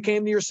 you finally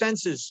came to your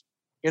senses.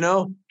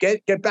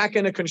 Get back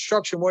into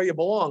construction where you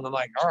belong. I'm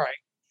like, all right,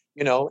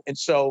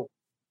 So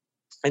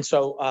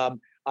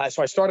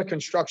I started a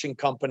construction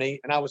company,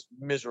 and I was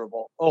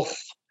miserable. Oh,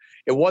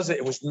 it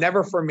was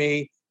never for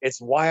me. It's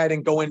why I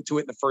didn't go into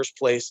it in the first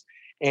place.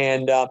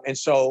 And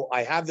so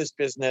I have this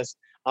business,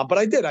 but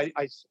I did. I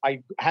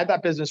had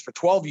that business for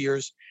 12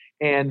 years,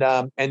 and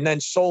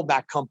then sold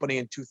that company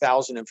in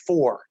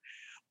 2004.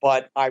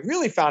 But I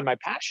really found my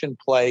passion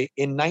play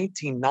in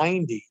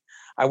 1990.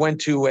 I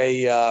went to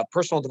a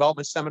personal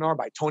development seminar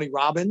by Tony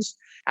Robbins.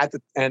 At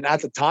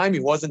the time, he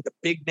wasn't the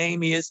big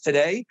name he is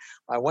today.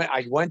 I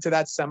went to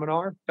that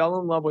seminar, fell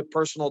in love with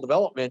personal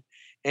development,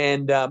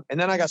 and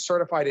then I got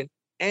certified in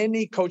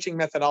any coaching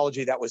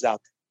methodology that was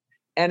out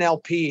there.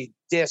 NLP,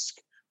 DISC,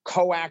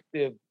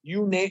 Coactive,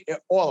 you name it,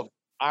 all of it.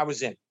 I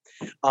was in.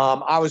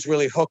 I was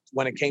really hooked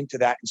when it came to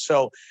that, and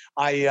so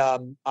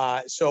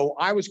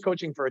I was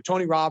coaching for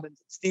Tony Robbins,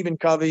 Stephen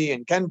Covey,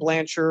 and Ken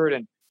Blanchard,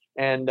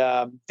 and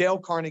Dale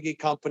Carnegie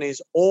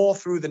companies all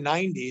through the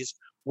 90s,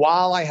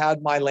 while I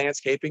had my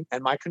landscaping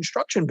and my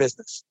construction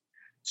business.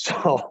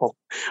 So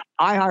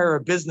I hire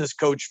a business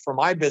coach for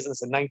my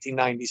business in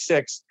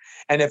 1996.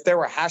 And if there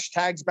were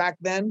hashtags back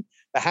then,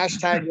 the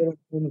hashtag would have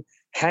been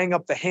hang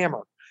up the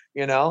hammer,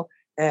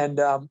 And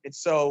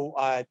so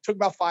it took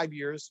about 5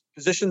 years,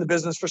 positioned the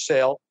business for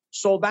sale,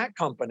 sold that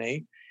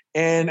company.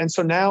 And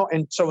so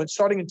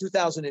starting in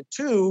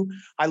 2002,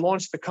 I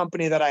launched the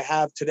company that I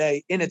have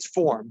today in its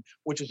form,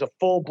 which is a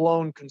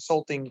full-blown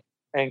consulting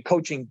and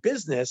coaching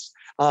business.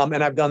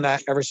 And I've done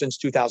that ever since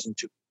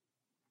 2002.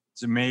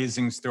 It's an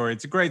amazing story.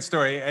 It's a great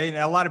story. And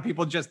a lot of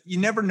people you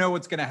never know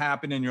what's going to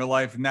happen in your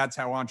life. And that's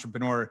how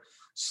entrepreneurs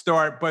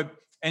start.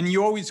 And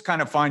you always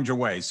kind of find your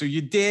way. So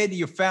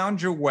you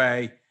found your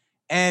way.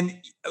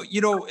 And,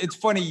 it's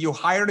funny, you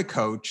hired a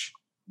coach.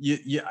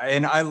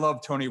 And I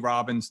love Tony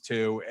Robbins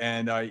too.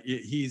 And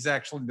he's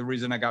actually the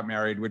reason I got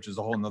married, which is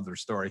a whole nother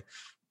story.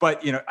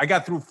 But, I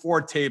got through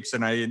 4 tapes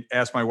and I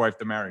asked my wife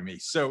to marry me.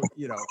 So,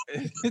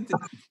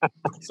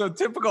 so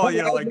typical,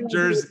 like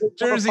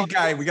Jersey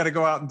guy, we got to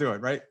go out and do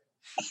it. Right.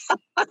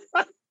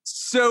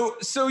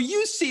 So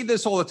you see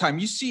this all the time.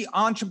 You see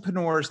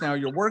entrepreneurs now,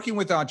 you're working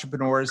with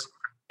entrepreneurs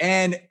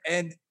and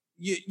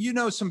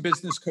some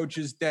business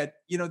coaches that,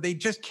 they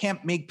just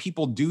can't make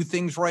people do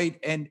things right.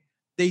 And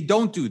they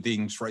don't do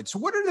things right. So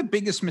what are the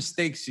biggest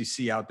mistakes you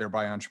see out there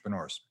by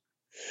entrepreneurs?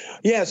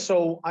 Yeah.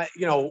 So,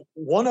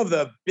 one of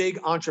the big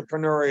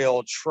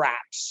entrepreneurial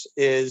traps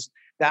is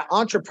that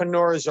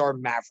entrepreneurs are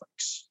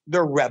mavericks.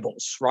 They're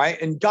rebels,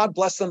 right? And God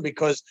bless them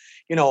because,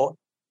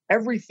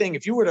 everything,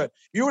 if you were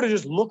to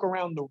just look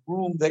around the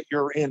room that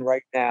you're in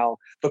right now,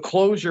 the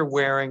clothes you're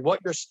wearing, what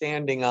you're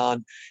standing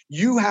on,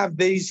 you have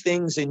these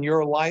things in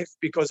your life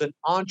because an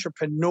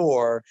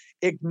entrepreneur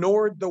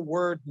ignored the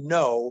word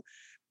no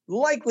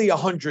likely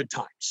 100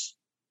 times.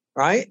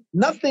 Right?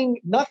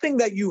 Nothing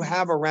that you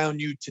have around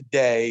you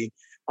today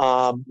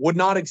would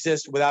not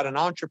exist without an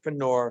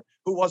entrepreneur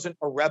who wasn't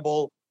a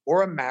rebel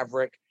or a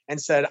maverick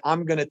and said,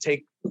 I'm going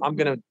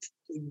to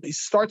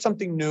start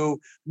something new,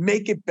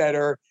 make it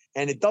better.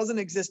 And it doesn't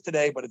exist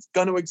today, but it's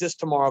going to exist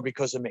tomorrow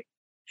because of me.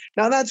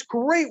 Now, that's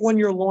great when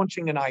you're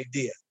launching an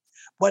idea,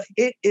 but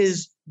it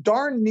is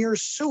darn near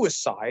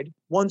suicide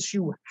once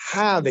you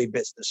have a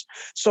business.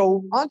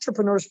 So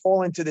entrepreneurs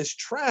fall into this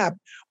trap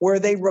where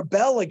they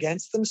rebel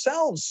against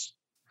themselves.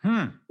 They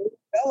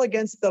rebel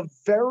against the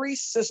very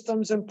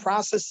systems and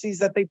processes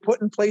that they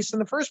put in place in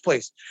the first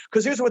place.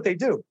 Because here's what they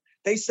do.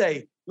 They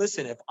say,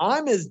 listen, if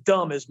I'm as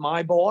dumb as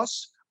my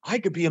boss, I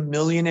could be a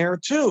millionaire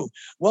too.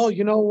 Well,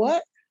 you know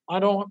what? I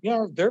don't,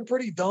 they're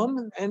pretty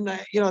dumb and,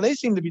 they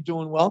seem to be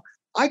doing well.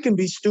 I can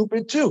be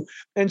stupid too.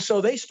 And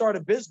so they start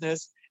a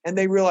business and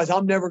they realize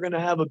I'm never going to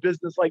have a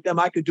business like them.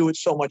 I could do it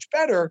so much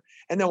better.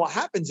 And then what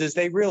happens is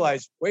they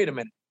realize, wait a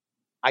minute,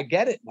 I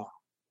get it now.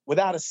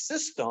 Without a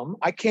system,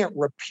 I can't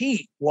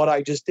repeat what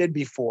I just did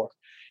before.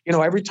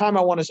 Every time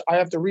I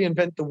have to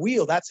reinvent the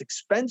wheel. That's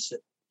expensive.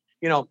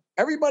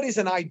 Everybody's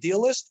an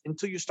idealist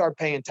until you start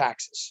paying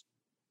taxes.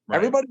 Right.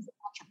 Everybody's an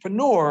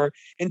entrepreneur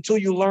until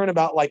you learn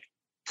about like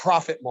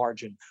profit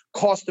margin,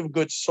 cost of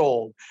goods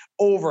sold,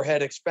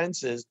 overhead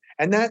expenses.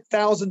 And that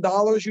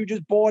 $1,000 you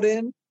just bought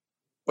in,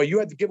 but you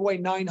had to give away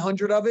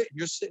 900 of it.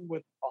 You're sitting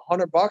with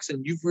 $100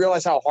 and you've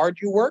realized how hard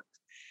you worked.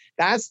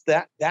 That's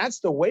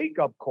the wake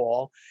up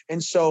call.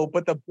 And so,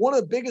 but one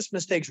of the biggest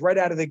mistakes right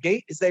out of the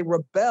gate is they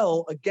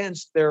rebel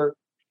against their,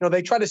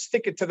 they try to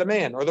stick it to the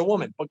man or the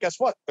woman, but guess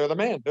what? They're the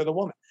man, they're the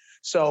woman.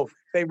 So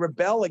they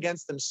rebel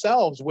against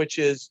themselves, which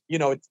is,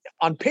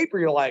 on paper,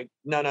 you're like,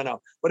 no.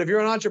 But if you're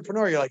an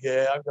entrepreneur, you're like,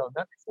 yeah, I've done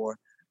that before,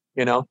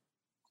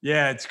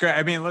 Yeah, it's great.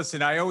 I mean,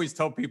 listen, I always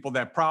tell people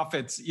that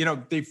profits,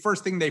 the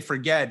first thing they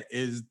forget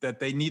is that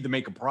they need to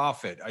make a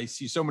profit. I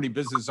see so many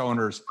business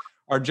owners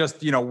are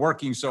just,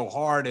 working so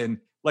hard. And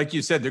like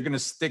you said, they're going to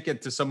stick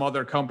it to some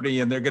other company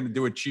and they're going to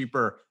do it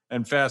cheaper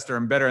and faster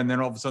and better. And then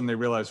all of a sudden they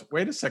realize,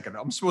 wait a second,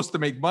 I'm supposed to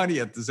make money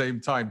at the same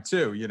time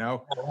too,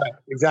 Right,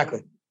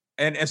 exactly.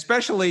 And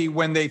especially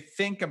when they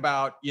think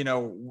about,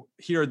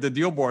 here at the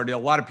Deal Board, a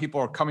lot of people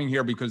are coming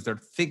here because they're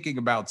thinking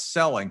about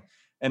selling.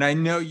 And I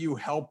know you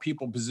help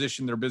people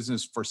position their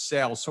business for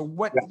sale. So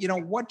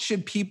what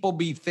should people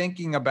be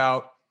thinking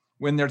about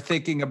when they're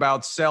thinking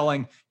about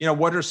selling?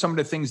 What are some of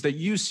the things that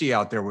you see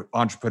out there what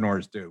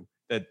entrepreneurs do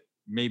that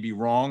may be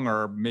wrong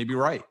or maybe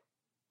right?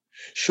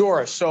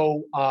 Sure.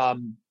 So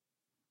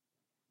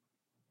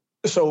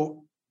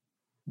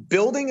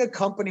building a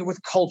company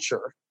with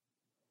culture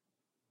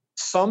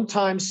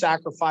sometimes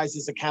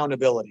sacrifices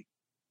accountability.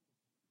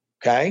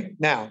 Okay.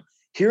 Now,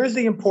 here's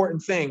the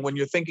important thing when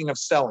you're thinking of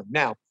selling.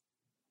 Now,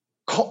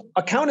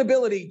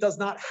 accountability does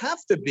not have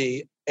to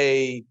be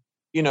a,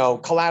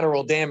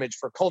 collateral damage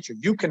for culture.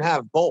 You can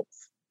have both.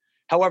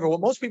 However,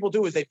 what most people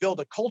do is they build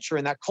a culture,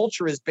 and that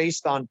culture is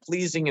based on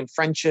pleasing and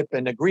friendship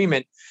and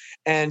agreement.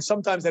 And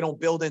sometimes they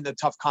don't build in the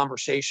tough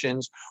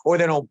conversations, or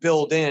they don't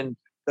build in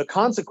the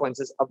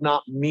consequences of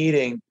not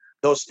meeting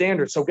those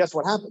standards. So guess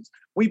what happens?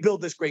 We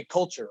build this great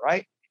culture,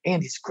 right?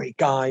 Andy's a great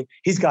guy.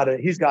 He's got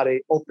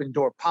a open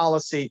door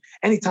policy.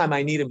 Anytime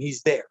I need him,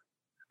 he's there,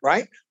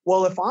 right?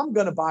 Well, if I'm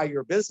going to buy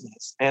your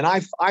business and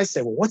I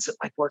say, well, what's it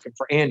like working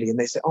for Andy? And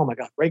they say, oh my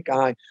God, great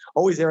guy.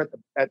 Always there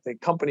at the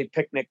company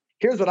picnic.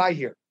 Here's what I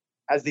hear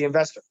as the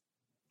investor.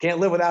 Can't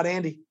live without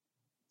Andy.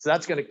 So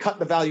that's going to cut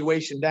the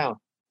valuation down.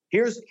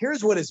 Here's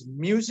what is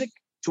music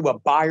to a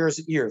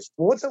buyer's ears.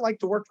 Well, what's it like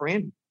to work for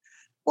Andy?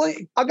 Well,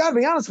 I got to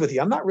be honest with you.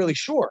 I'm not really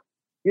sure.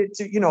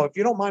 If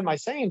you don't mind my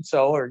saying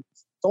so, or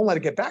don't let it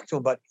get back to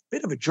him, but a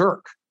bit of a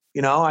jerk.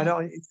 I know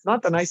it's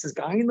not the nicest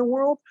guy in the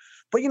world,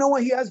 but you know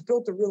what? He has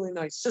built a really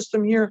nice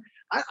system here.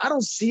 I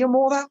don't see him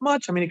all that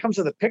much. I mean, he comes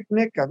to the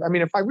picnic. I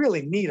mean, if I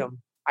really need him,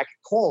 I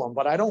could call him,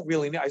 but I don't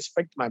really need. I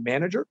speak to my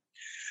manager.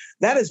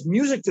 That is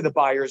music to the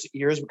buyer's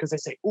ears because they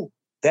say, "Oh,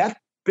 that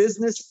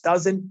business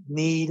doesn't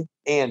need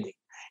Andy.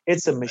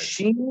 It's a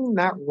machine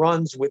that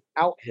runs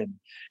without him."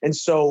 And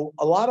so,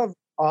 a lot of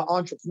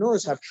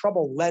entrepreneurs have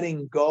trouble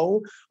letting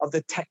go of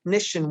the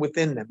technician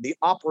within them, the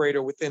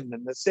operator within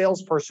them, the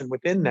salesperson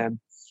within them,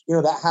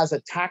 that has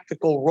a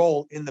tactical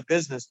role in the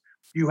business.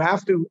 You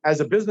have to, as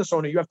a business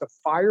owner, you have to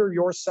fire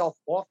yourself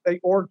off the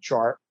org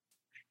chart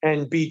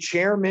and be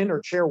chairman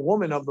or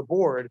chairwoman of the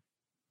board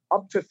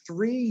up to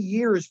 3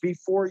 years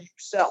before you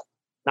sell,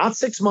 not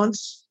 6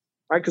 months,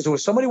 right? Because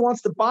if somebody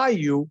wants to buy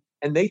you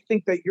and they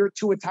think that you're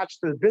too attached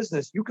to the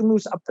business, you can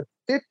lose up to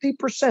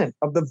 50%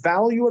 of the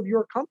value of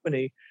your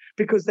company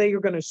because they are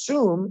going to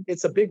assume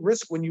it's a big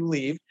risk when you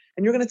leave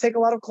and you're going to take a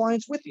lot of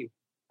clients with you.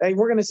 And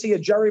we're going to see a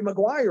Jerry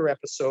Maguire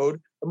episode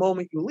the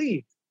moment you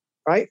leave,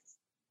 right?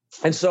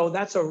 And so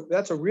that's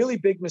a really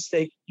big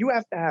mistake. You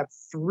have to have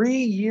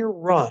 3-year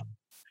run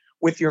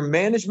with your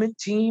management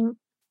team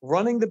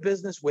running the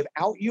business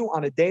without you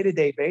on a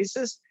day-to-day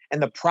basis,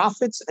 and the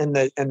profits and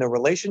the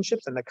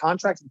relationships and the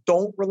contracts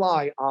don't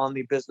rely on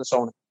the business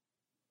owner.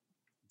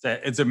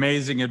 It's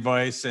amazing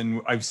advice,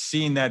 and I've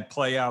seen that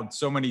play out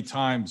so many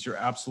times. You're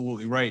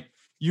absolutely right.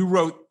 You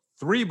wrote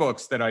 3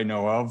 books that I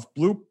know of: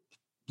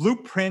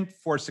 Blueprint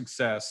for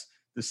Success,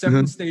 The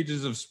 7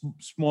 Stages of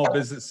Small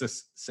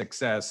Business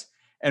Success,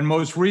 and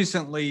most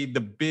recently,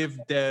 The Biz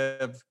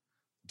Dev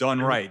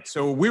Done Right.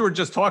 So we were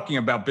just talking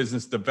about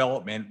business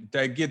development.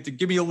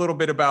 Give me a little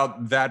bit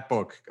about that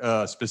book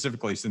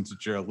specifically, since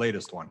it's your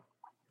latest one.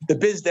 The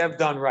Biz Dev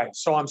Done Right.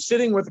 So I'm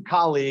sitting with a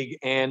colleague,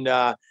 and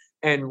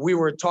we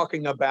were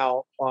talking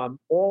about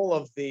all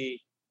of the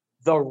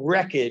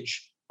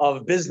wreckage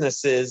of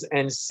businesses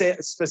and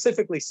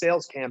specifically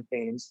sales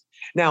campaigns.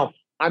 Now,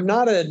 I'm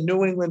not a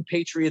New England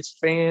Patriots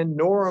fan,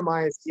 nor am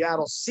I a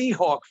Seattle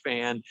Seahawk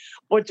fan,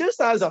 but just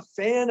as a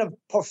fan of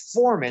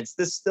performance,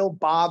 this still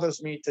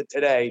bothers me to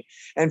today.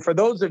 And for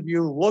those of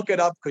you, look it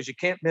up because you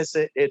can't miss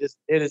it. It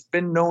has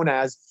been known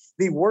as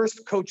the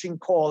worst coaching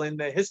call in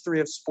the history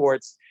of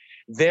sports.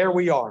 There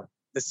we are.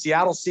 The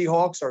Seattle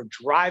Seahawks are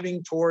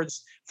driving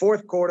towards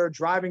fourth quarter,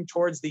 driving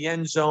towards the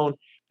end zone.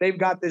 They've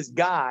got this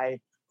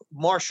guy,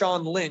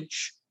 Marshawn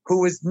Lynch,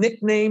 who is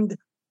nicknamed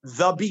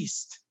the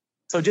Beast.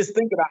 So just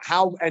think about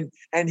how,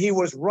 and he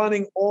was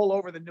running all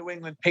over the New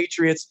England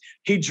Patriots.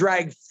 He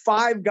dragged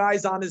 5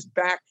 guys on his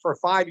back for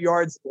 5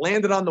 yards,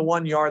 landed on the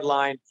 1-yard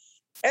line.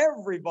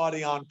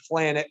 Everybody on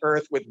planet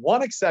Earth, with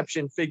one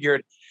exception,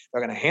 figured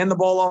they're going to hand the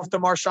ball off to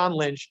Marshawn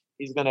Lynch.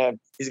 He's going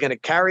to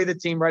carry the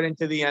team right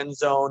into the end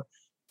zone.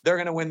 They're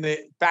going to win the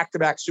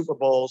back-to-back Super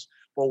Bowls.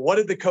 Well, what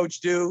did the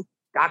coach do?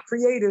 Got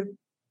creative,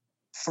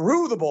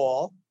 threw the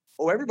ball.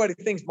 Oh, everybody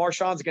thinks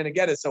Marshawn's going to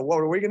get it. So what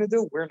are we going to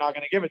do? We're not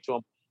going to give it to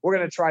him. We're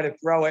going to try to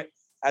throw it.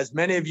 As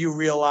many of you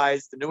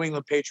realize, the New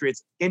England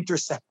Patriots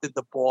intercepted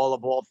the ball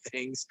of all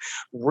things,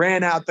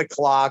 ran out the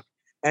clock,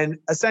 and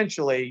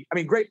essentially, I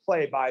mean, great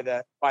play by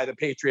the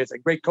Patriots, a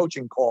great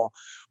coaching call,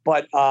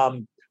 but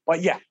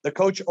yeah, the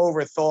coach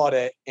overthought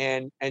it,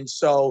 and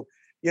so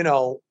that's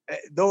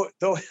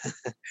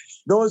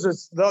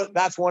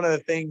one of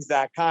the things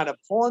that kind of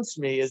haunts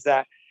me, is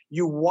that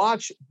you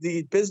watch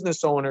the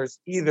business owners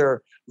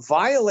either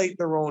violate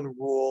their own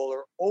rule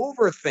or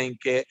overthink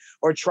it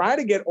or try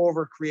to get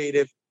over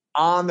creative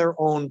on their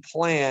own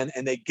plan,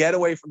 and they get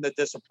away from the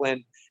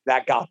discipline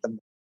that got them.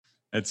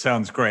 That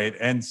sounds great.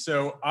 And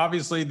so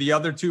obviously the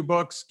other 2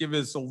 books, give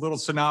us a little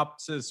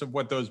synopsis of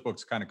what those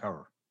books kind of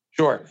cover.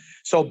 Sure.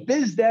 So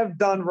Biz Dev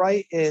Done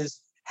Right is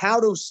how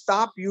to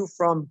stop you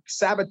from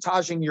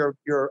sabotaging your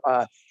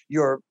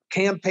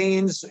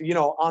campaigns,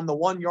 on the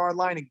 1-yard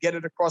line and get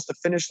it across the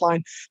finish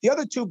line. The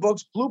other 2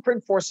 books,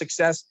 Blueprint for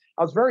Success.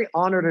 I was very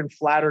honored and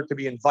flattered to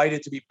be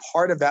invited to be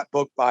part of that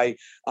book by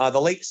the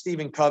late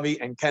Stephen Covey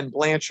and Ken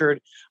Blanchard.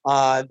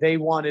 They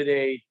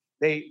wanted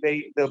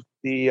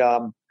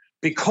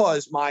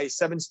because my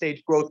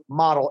 7-stage growth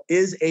model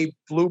is a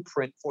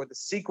blueprint for the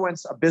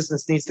sequence a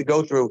business needs to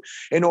go through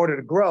in order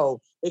to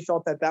grow, they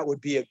felt that would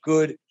be a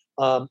good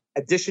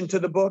addition to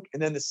the book.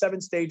 And then the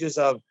 7 stages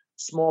of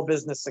small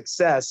business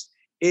success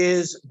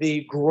is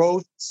the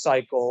growth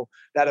cycle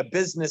that a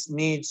business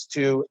needs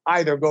to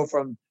either go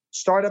from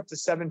startup to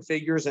 7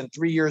 figures in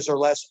 3 years or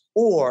less,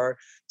 or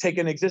take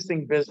an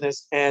existing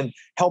business and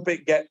help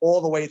it get all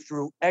the way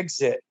through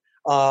exit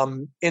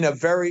in a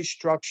very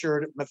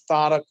structured,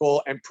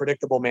 methodical, and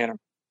predictable manner.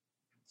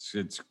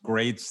 It's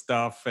great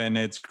stuff, and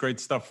it's great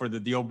stuff for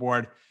the Deal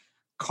Board.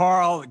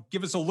 Carl,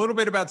 give us a little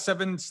bit about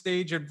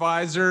 7-Stage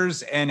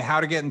Advisors and how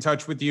to get in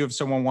touch with you if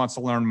someone wants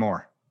to learn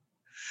more.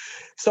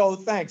 So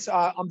thanks.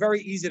 I'm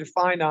very easy to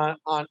find on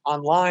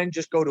online.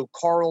 Just go to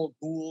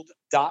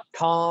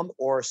carlgould.com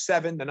or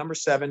 7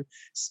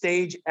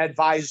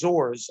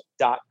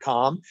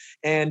 stageadvisors.com.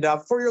 And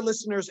for your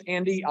listeners,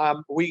 Andy,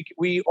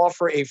 we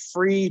offer a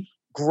free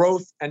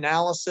growth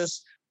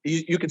analysis.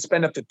 You can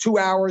spend up to 2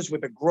 hours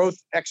with a growth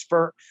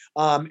expert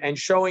and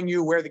showing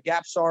you where the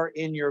gaps are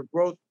in your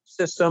growth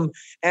system,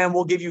 and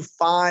we'll give you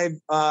 5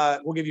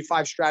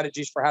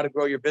 strategies for how to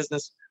grow your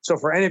business. So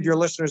for any of your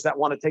listeners that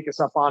want to take us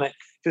up on it,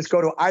 just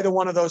go to either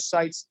one of those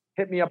sites,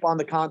 hit me up on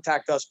the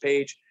contact us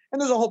page, and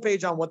there's a whole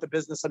page on what the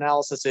business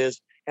analysis is,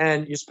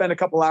 and you spend a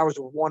couple hours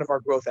with one of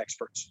our growth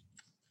experts.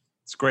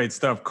 It's great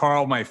stuff.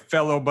 Carl, my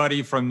fellow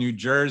buddy from New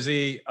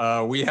Jersey,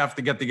 we have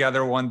to get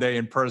together one day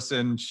in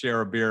person,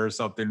 share a beer or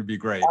something. It'd be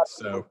great.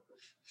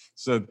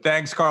 So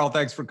thanks, Carl.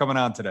 Thanks for coming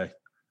on today.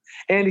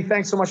 Andy,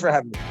 thanks so much for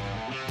having me.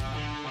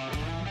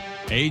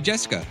 Hey,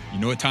 Jessica, you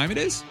know what time it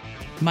is?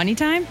 Money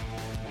time?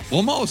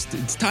 Almost.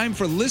 It's time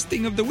for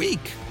Listing of the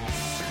Week.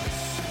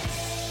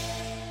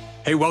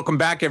 Hey, welcome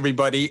back,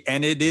 everybody.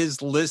 And it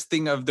is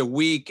Listing of the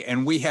Week.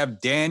 And we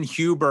have Dan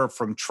Huber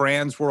from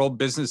Transworld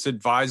Business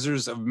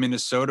Advisors of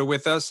Minnesota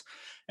with us.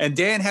 And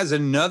Dan has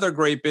another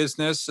great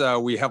business.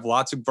 We have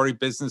lots of great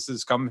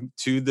businesses coming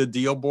to the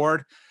Deal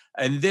Board.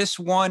 And this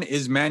one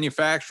is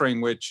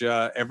manufacturing, which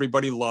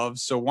everybody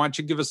loves. So why don't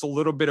you give us a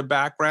little bit of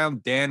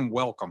background? Dan,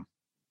 welcome.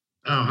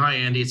 Oh, hi,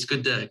 Andy. It's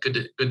good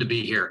to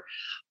be here.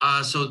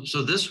 So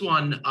this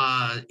one,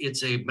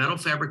 it's a metal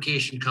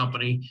fabrication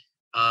company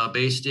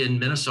based in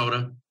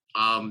Minnesota.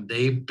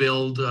 They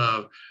build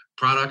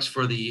products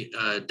for the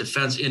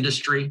defense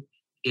industry.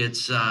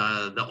 It's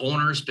the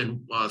owner's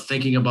been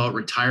thinking about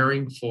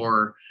retiring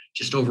for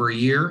just over a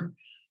year,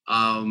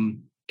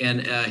 and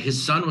his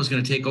son was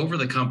going to take over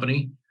the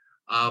company,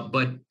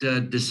 but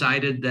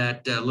decided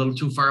that a little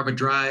too far of a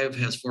drive,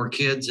 has 4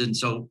 kids, and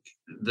so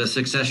the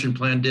succession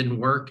plan didn't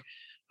work.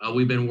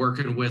 We've been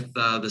working with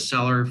the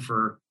seller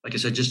for, like I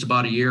said, just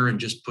about a year, and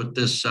just put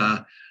this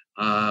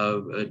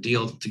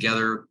deal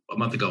together a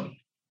month ago.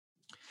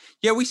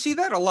 Yeah, we see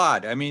that a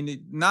lot. I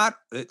mean, not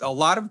a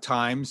lot of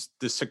times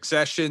the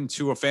succession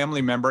to a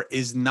family member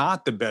is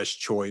not the best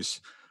choice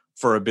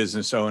for a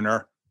business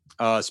owner,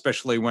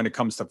 especially when it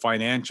comes to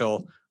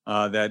financial.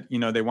 that,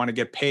 they want to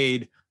get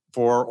paid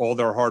for all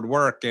their hard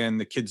work and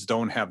the kids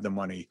don't have the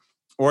money,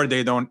 or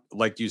they don't,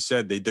 like you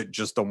said, they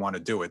just don't want to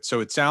do it. So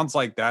it sounds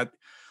like that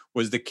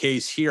was the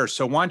case here.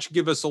 So why don't you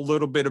give us a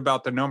little bit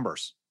about the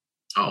numbers?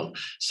 Oh,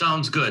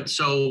 sounds good.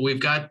 So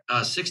we've got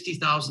a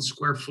 60,000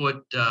 square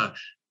foot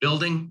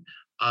building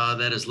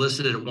that is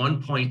listed at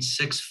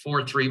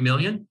 1.643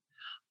 million.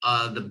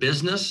 The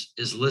business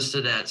is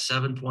listed at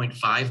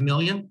 7.5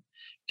 million,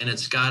 and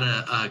it's got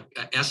a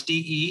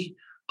SDE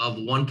of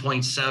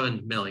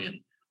 1.7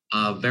 million.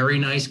 Very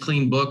nice,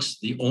 clean books.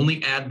 The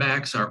only add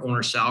backs are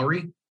owner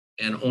salary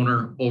and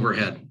owner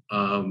overhead,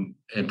 and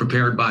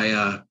prepared by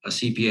a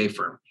CPA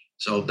firm.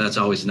 So that's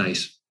always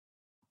nice.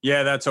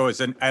 Yeah, that's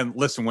always, and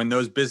listen, when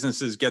those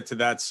businesses get to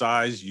that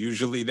size,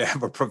 usually they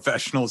have a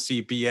professional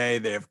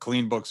CPA, they have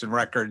clean books and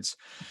records.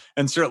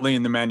 And certainly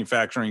in the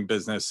manufacturing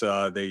business,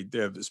 they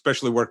have,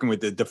 especially working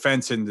with the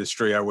defense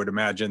industry, I would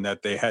imagine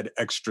that they had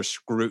extra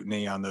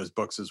scrutiny on those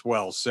books as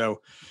well.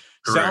 So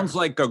correct. Sounds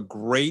like a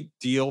great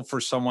deal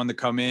for someone to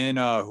come in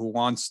who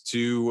wants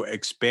to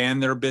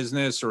expand their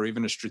business or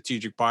even a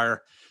strategic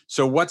buyer.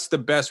 So what's the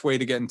best way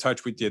to get in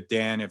touch with you,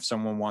 Dan, if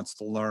someone wants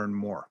to learn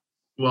more?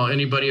 Well,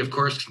 anybody, of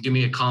course, can give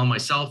me a call on my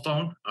cell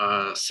phone,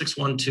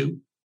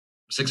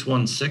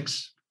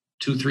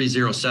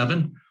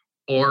 612-616-2307,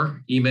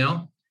 or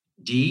email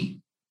dhuber,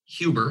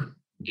 Huber,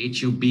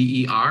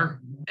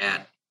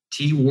 at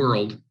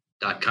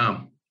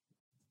tworld.com.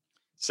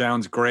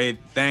 Sounds great.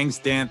 Thanks,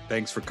 Dan.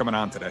 Thanks for coming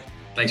on today.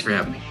 Thanks for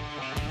having me.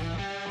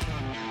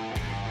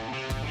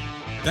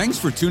 Thanks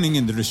for tuning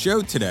into the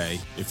show today.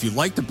 If you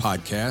like the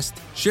podcast,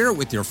 share it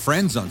with your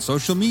friends on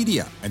social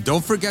media. And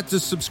don't forget to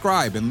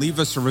subscribe and leave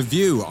us a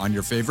review on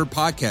your favorite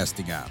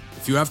podcasting app.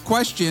 If you have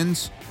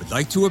questions, would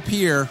like to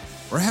appear,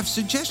 or have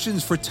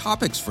suggestions for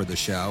topics for the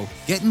show,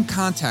 get in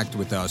contact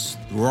with us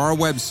through our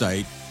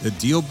website,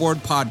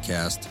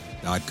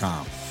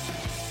 thedealboardpodcast.com.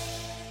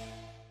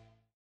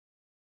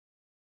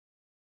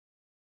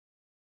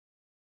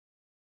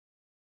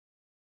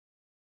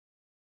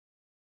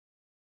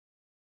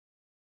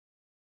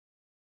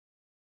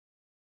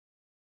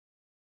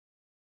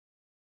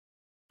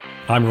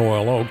 I'm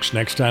Royal Oakes.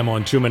 Next time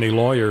on Too Many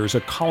Lawyers,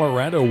 a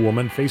Colorado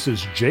woman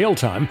faces jail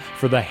time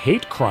for the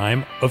hate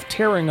crime of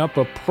tearing up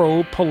a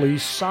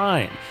pro-police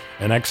sign.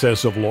 An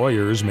excess of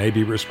lawyers may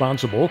be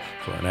responsible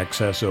for an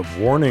excess of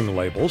warning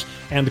labels,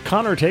 and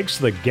Connor takes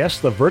the Guess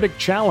the Verdict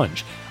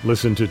challenge.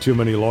 Listen to Too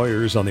Many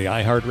Lawyers on the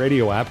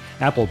iHeartRadio app,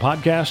 Apple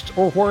Podcasts,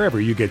 or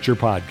wherever you get your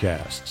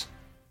podcasts.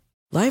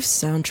 Life's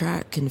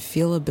soundtrack can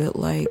feel a bit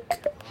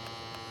like,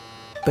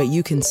 but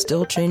you can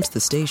still change the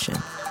station.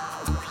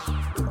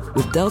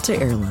 With Delta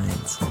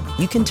Airlines,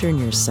 you can turn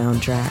your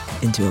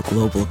soundtrack into a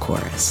global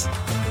chorus.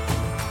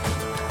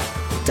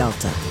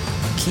 Delta,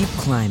 keep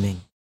climbing.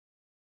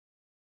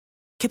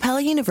 Capella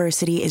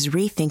University is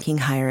rethinking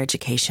higher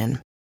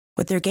education.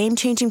 With their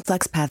game-changing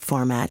FlexPath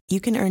format,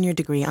 you can earn your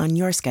degree on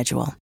your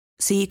schedule,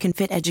 so you can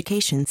fit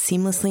education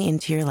seamlessly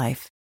into your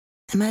life.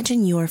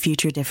 Imagine your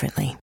future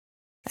differently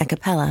at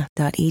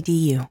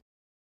capella.edu.